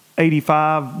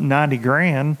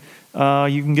 $85,000-$90,000,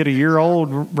 you can get a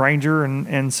year-old Ranger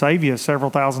and save you several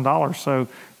 $1,000s. So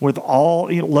with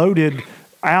all loaded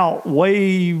out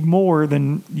way more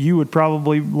than you would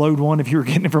probably load one if you were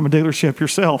getting it from a dealership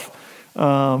yourself.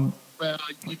 Well,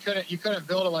 you couldn't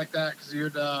build it like that because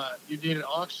you'd need an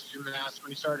oxygen mask when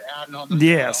you started adding on.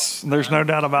 Yes, there's no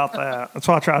doubt about that. That's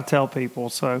what I try to tell people.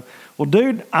 So, well,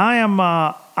 dude,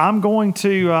 I'm going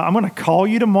to call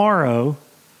you tomorrow.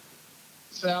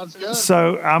 Sounds good.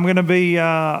 So I'm going to be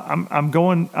I'm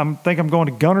going to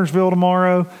Guntersville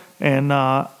tomorrow, and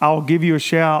I'll give you a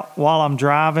shout while I'm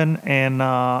driving, and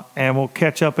we'll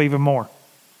catch up even more.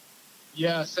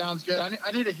 Yeah, sounds good.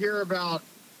 I need to hear about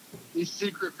these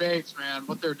secret baits, man,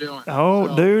 what they're doing. Oh,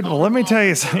 so, dude, well, let me tell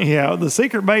you, the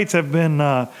secret baits have been,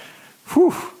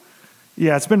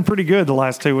 it's been pretty good the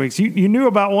last 2 weeks. You knew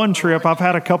about one trip. I've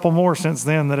had a couple more since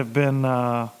then that have been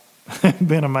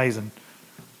been amazing.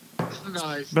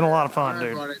 Nice. Been a lot of fun, all right,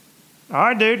 dude. Buddy. All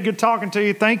right, dude. Good talking to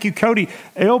you. Thank you, Cody.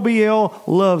 LBL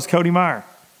loves Cody Meyer.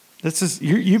 This is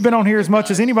you've been on here as much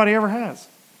as anybody ever has.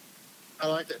 I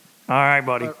like it. All right,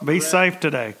 buddy. Be safe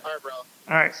today. All right, bro. All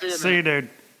right. See you, man. dude.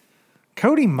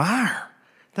 Cody Meyer.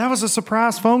 That was a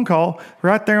surprise phone call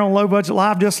right there on Low Budget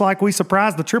Live, just like we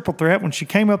surprised the Triple Threat when she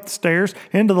came up the stairs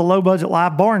into the Low Budget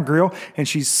Live Bar and Grill, and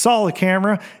she saw the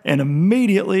camera and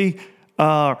immediately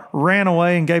ran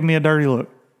away and gave me a dirty look.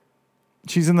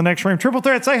 She's in the next room. Triple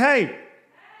Threat, say hey. Hey.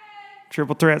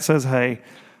 Triple Threat says hey.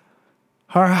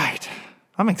 All right.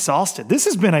 I'm exhausted. This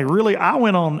has been I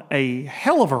went on a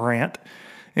hell of a rant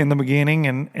in the beginning,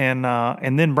 and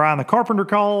then Brian the Carpenter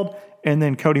called, and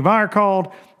then Cody Meyer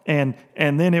called, and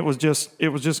then it was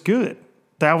just good.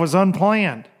 That was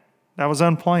unplanned. That was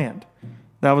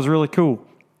really cool.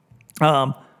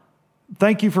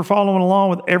 thank you for following along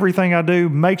with everything I do.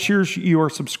 Make sure you are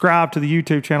subscribed to the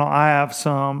YouTube channel. I have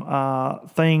some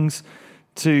things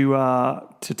to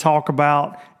talk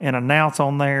about and announce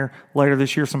on there later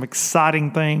this year. Some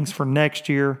exciting things for next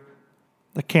year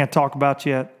I can't talk about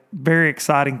yet. Very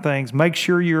exciting things. Make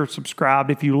sure you're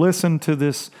subscribed. If you listen to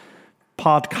this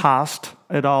podcast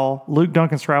at all, Luke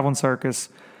Duncan's Traveling Circus,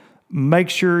 make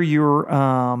sure you're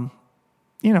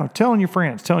telling your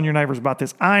friends, telling your neighbors about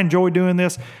this. I enjoy doing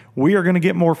this. We are going to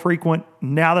get more frequent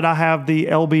now that I have the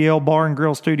LBL Bar and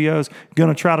Grill Studios.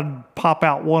 Going to try to pop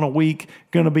out one a week.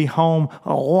 Going to be home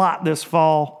a lot this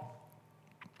fall,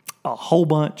 a whole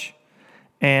bunch.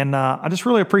 And I just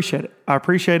really appreciate it. I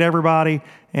appreciate everybody,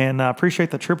 and I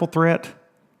appreciate the triple threat,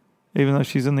 even though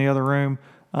she's in the other room.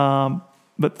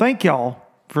 But thank y'all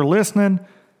for listening.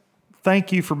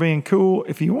 Thank you for being cool.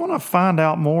 If you want to find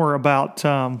out more about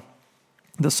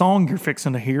the song you're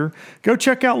fixing to hear, go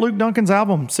check out Luke Duncan's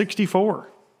album, 64.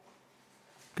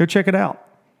 Go check it out.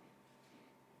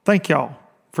 Thank y'all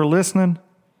for listening.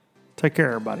 Take care,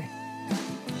 everybody.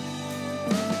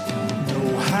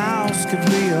 No house could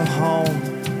be a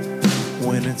home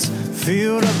when it's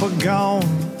filled up or gone.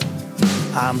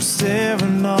 I'm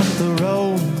staring up the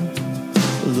road,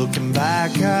 looking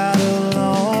back out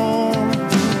alone.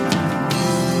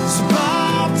 So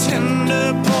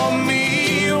bartender, pour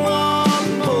me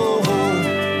one more.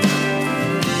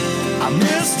 I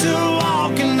missed her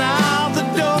walking out the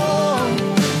door.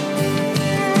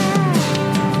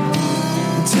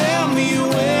 Tell me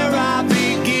where I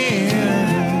begin.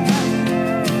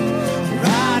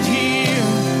 Right here,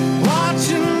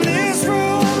 watching this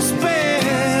room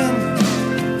spin.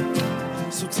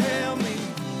 So tell me,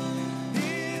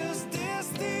 is this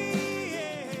the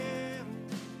end?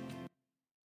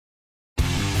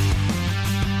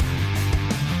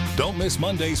 Don't miss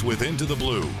Mondays with Into the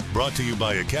Blue, brought to you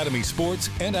by Academy Sports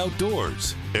and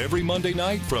Outdoors. Every Monday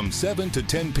night from 7 to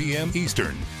 10 p.m.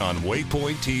 Eastern on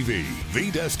Waypoint TV,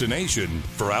 the destination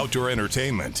for outdoor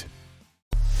entertainment.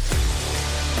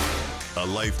 A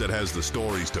life that has the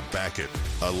stories to back it.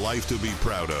 A life to be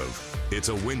proud of. It's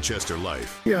a Winchester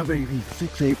life. Yeah, baby.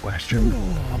 6'8" Western.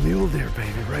 Oh, mule deer,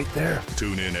 baby, right there.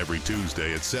 Tune in every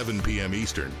Tuesday at 7 p.m.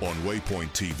 Eastern on Waypoint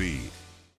TV.